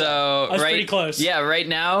yeah. So, I was pretty close. Yeah, right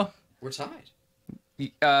now, We're tied. I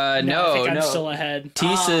think I'm no. still ahead.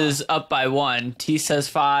 Tease is up by 1. Tease has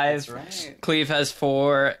 5. That's right. Cleve has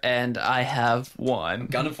 4, and I have 1.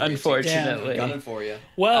 Gunning for you, unfortunately. Gunning for you.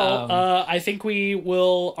 Well, I think we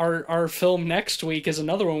will. Our film next week is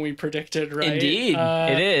another one we predicted, right? Indeed,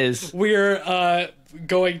 it is. We're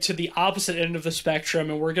going to the opposite end of the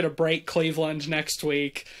spectrum, and we're going to break Cleveland next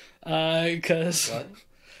week because What?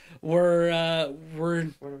 we're What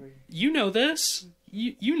are we? you know this.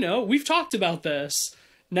 You know we've talked about this.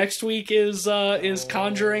 Next week is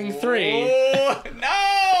Conjuring 3. Oh,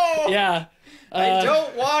 no! Yeah. I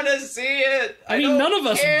don't want to see it. I mean, none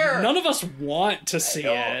of care. us want to see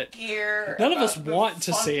it. Care None of us about the want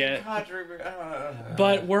to see it. fucking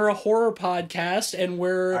But we're a horror podcast, and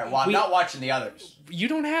we're. All right, well, I'm not watching the others. You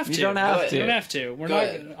don't have to. You don't have to. You don't have to. We're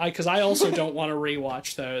Good. not. Because I also don't want to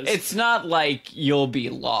rewatch those. It's not like you'll be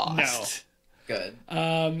lost. No.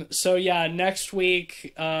 Good. So yeah, next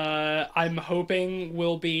week I'm hoping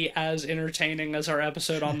will be as entertaining as our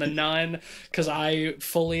episode on The Nun, because I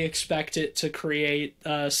fully expect it to create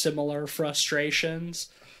similar frustrations.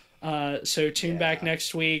 So tune back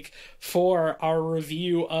next week for our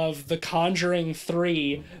review of The Conjuring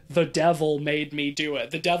 3, The Devil Made Me Do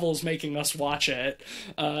It. The devil's making us watch it.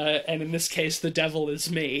 And in this case, the devil is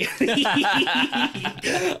me.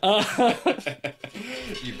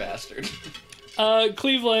 You bastard.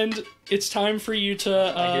 Cleveland, it's time for you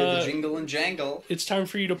to I hear the jingle and jangle. it's time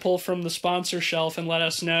for you to pull from the sponsor shelf and let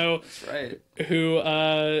us know That's right.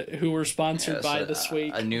 who we're sponsored Yes, by this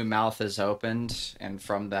week. A new mouth has opened, and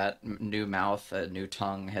from that new mouth, a new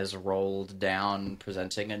tongue has rolled down,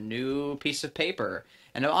 presenting a new piece of paper.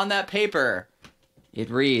 And on that paper, it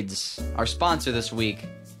reads, our sponsor this week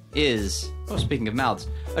is, speaking of mouths,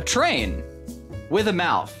 a train with a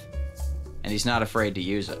mouth. And he's not afraid to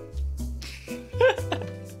use it.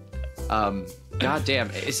 God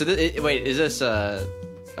damn. So wait, is this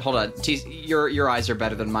hold on. Your eyes are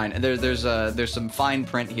better than mine. There's some fine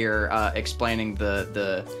print here explaining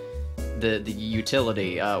the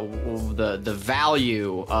utility, the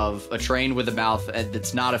value of a train with a mouth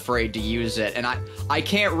that's not afraid to use it. And I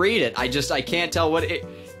can't read it. I can't tell what it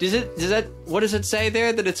what does it say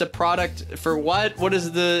there? That it's a product for what? What is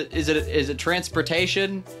is it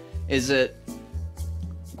transportation?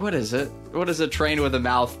 What is it? What is a train with a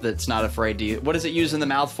mouth that's not afraid to use? What does it use in the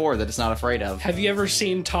mouth for that it's not afraid of? Have you ever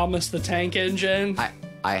seen Thomas the Tank Engine?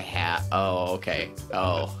 I have. Oh, okay.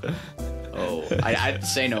 Oh. I'd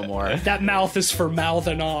say no more. That mouth is for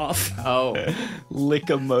mouthing off. Oh.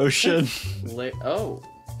 Lick-a-motion. Oh.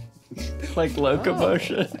 Like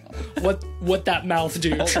locomotion. What that mouth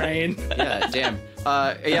do, train? Yeah, damn.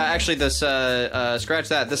 Yeah, actually, this scratch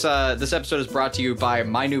that. This episode is brought to you by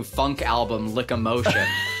my new funk album, Lick-a-Motion.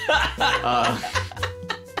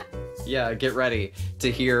 Yeah, get ready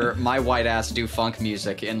to hear my white ass do funk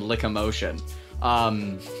music in Lick-a-Motion.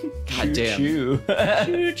 God damn. Choo.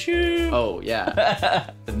 Choo choo. Oh yeah.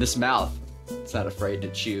 And this mouth, it's not afraid to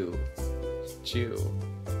chew. Chew.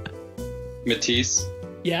 Matisse,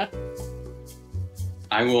 Yeah.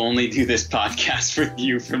 I will only do this podcast with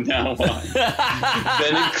you from now on.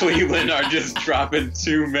 Ben and Cleveland are just dropping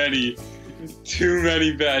too many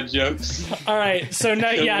bad jokes. All right. So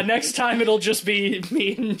next time it'll just be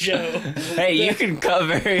me and Joe. Hey, you can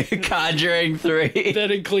cover Conjuring 3.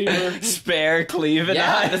 Ben and Cleaver. Spare Cleve and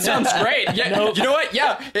Yeah, I. that sounds great. Yeah, Nope. You know what?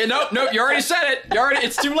 Yeah. Nope. You already said it.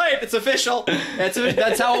 It's too late. It's official.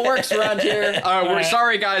 That's how it works around here. We're right.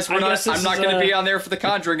 sorry, guys. I guess this I'm not is going to be on there for the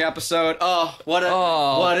Conjuring episode. Oh, what a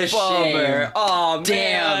bummer. shame. Oh,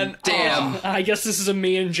 Damn. man. I guess this is a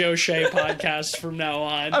me and Joe Shea podcast from now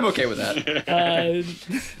on. I'm okay with that. Uh,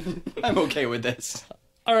 I'm okay with this.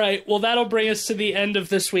 All right, well, that'll bring us to the end of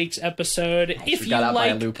this week's episode. If you Got out by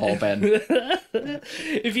a like, loophole, Ben.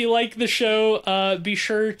 if you like the show, be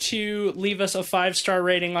sure to leave us a 5-star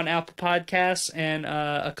rating on Apple Podcasts and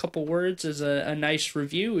a couple words as a nice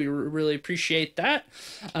review. We really appreciate that.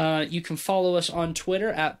 You can follow us on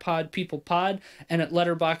Twitter at PodPeoplePod and at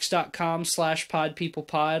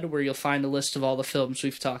letterboxd.com/PodPeoplePod, where you'll find a list of all the films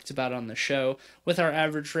we've talked about on the show with our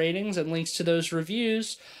average ratings and links to those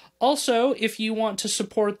reviews. Also, if you want to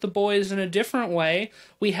support the boys in a different way,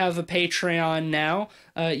 we have a Patreon now.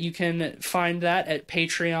 You can find that at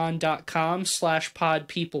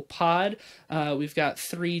patreon.com/podpeoplepod. We've got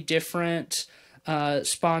 3 different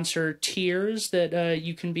sponsor tiers that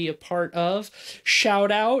you can be a part of.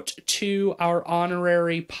 Shout out to our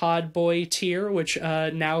honorary Podboy tier, which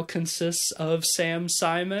now consists of Sam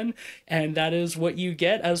Simon, and that is what you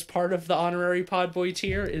get as part of the honorary Podboy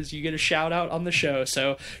tier, is you get a shout out on the show.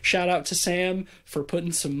 So shout out to Sam for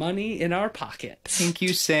putting some money in our pockets. Thank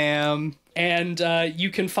you, Sam. And you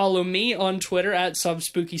can follow me on Twitter at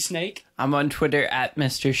SubSpookySnake. I'm on Twitter at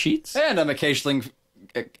Mr. Sheets. And I'm occasionally...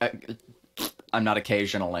 I'm not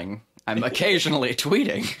occasionaling. I'm occasionally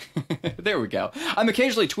tweeting. There we go. I'm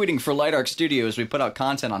occasionally tweeting for Light Arc Studios. We put out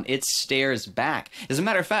content on It Stares Back. As a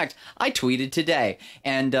matter of fact, I tweeted today,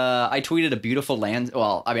 and I tweeted a beautiful land...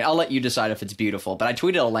 Well, I mean, I'll let you decide if it's beautiful, but I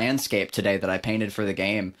tweeted a landscape today that I painted for the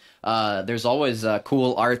game. There's always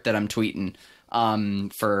cool art that I'm tweeting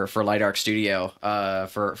for Light Arc Studio,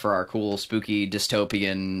 for our cool, spooky,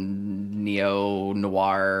 dystopian,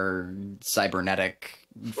 neo-noir, cybernetic...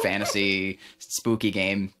 fantasy spooky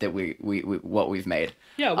game that we've made.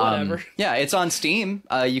 Yeah, whatever. Yeah, it's on Steam.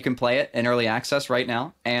 You can play it in early access right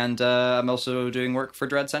now, and I'm also doing work for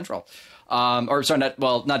Dread Central. Or sorry,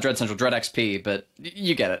 not Dread Central, Dread XP, but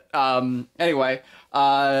you get it. Anyway,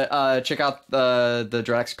 check out the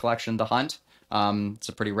Dread X collection, The Hunt. It's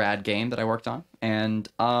a pretty rad game that I worked on, and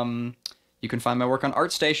you can find my work on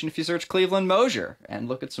ArtStation if you search Cleveland Mosier and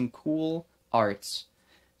look at some cool arts.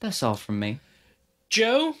 That's all from me.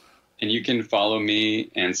 Joe? And you can follow me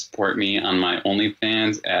and support me on my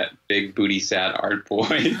OnlyFans at Big Booty Sad Art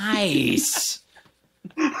Boy. Nice.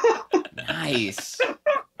 Nice.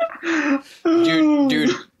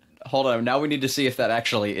 Dude, hold on. Now we need to see if that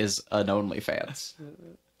actually is an OnlyFans.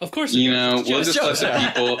 Of course. We'll just let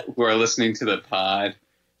the people who are listening to the pod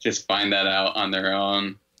just find that out on their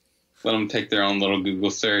own. Let them take their own little Google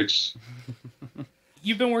search.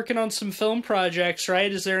 You've been working on some film projects,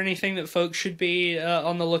 right? Is there anything that folks should be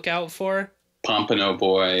on the lookout for? Pompano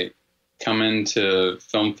Boy, coming to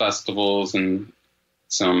film festivals and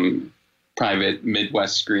some private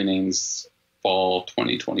Midwest screenings fall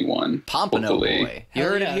 2021. Pompano hopefully. Boy. You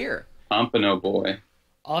heard it here. Pompano Boy.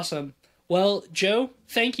 Awesome. Well, Joe,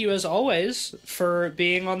 thank you as always for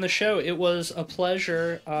being on the show. It was a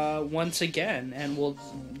pleasure once again, and we'll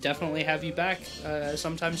definitely have you back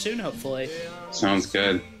sometime soon, hopefully. Sounds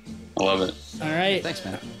good. I love it. All right. Thanks,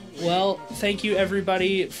 man. Well, thank you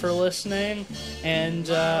everybody for listening, and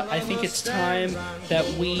I think it's time that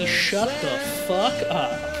we shut the fuck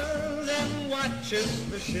up. And watches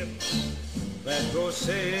the ships that go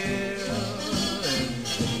sailing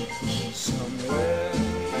somewhere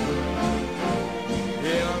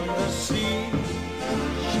beyond the sea.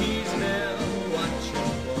 She's there watching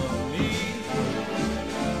for me.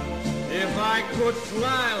 If I could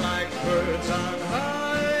fly like birds on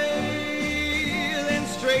high, then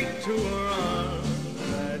straight to her arms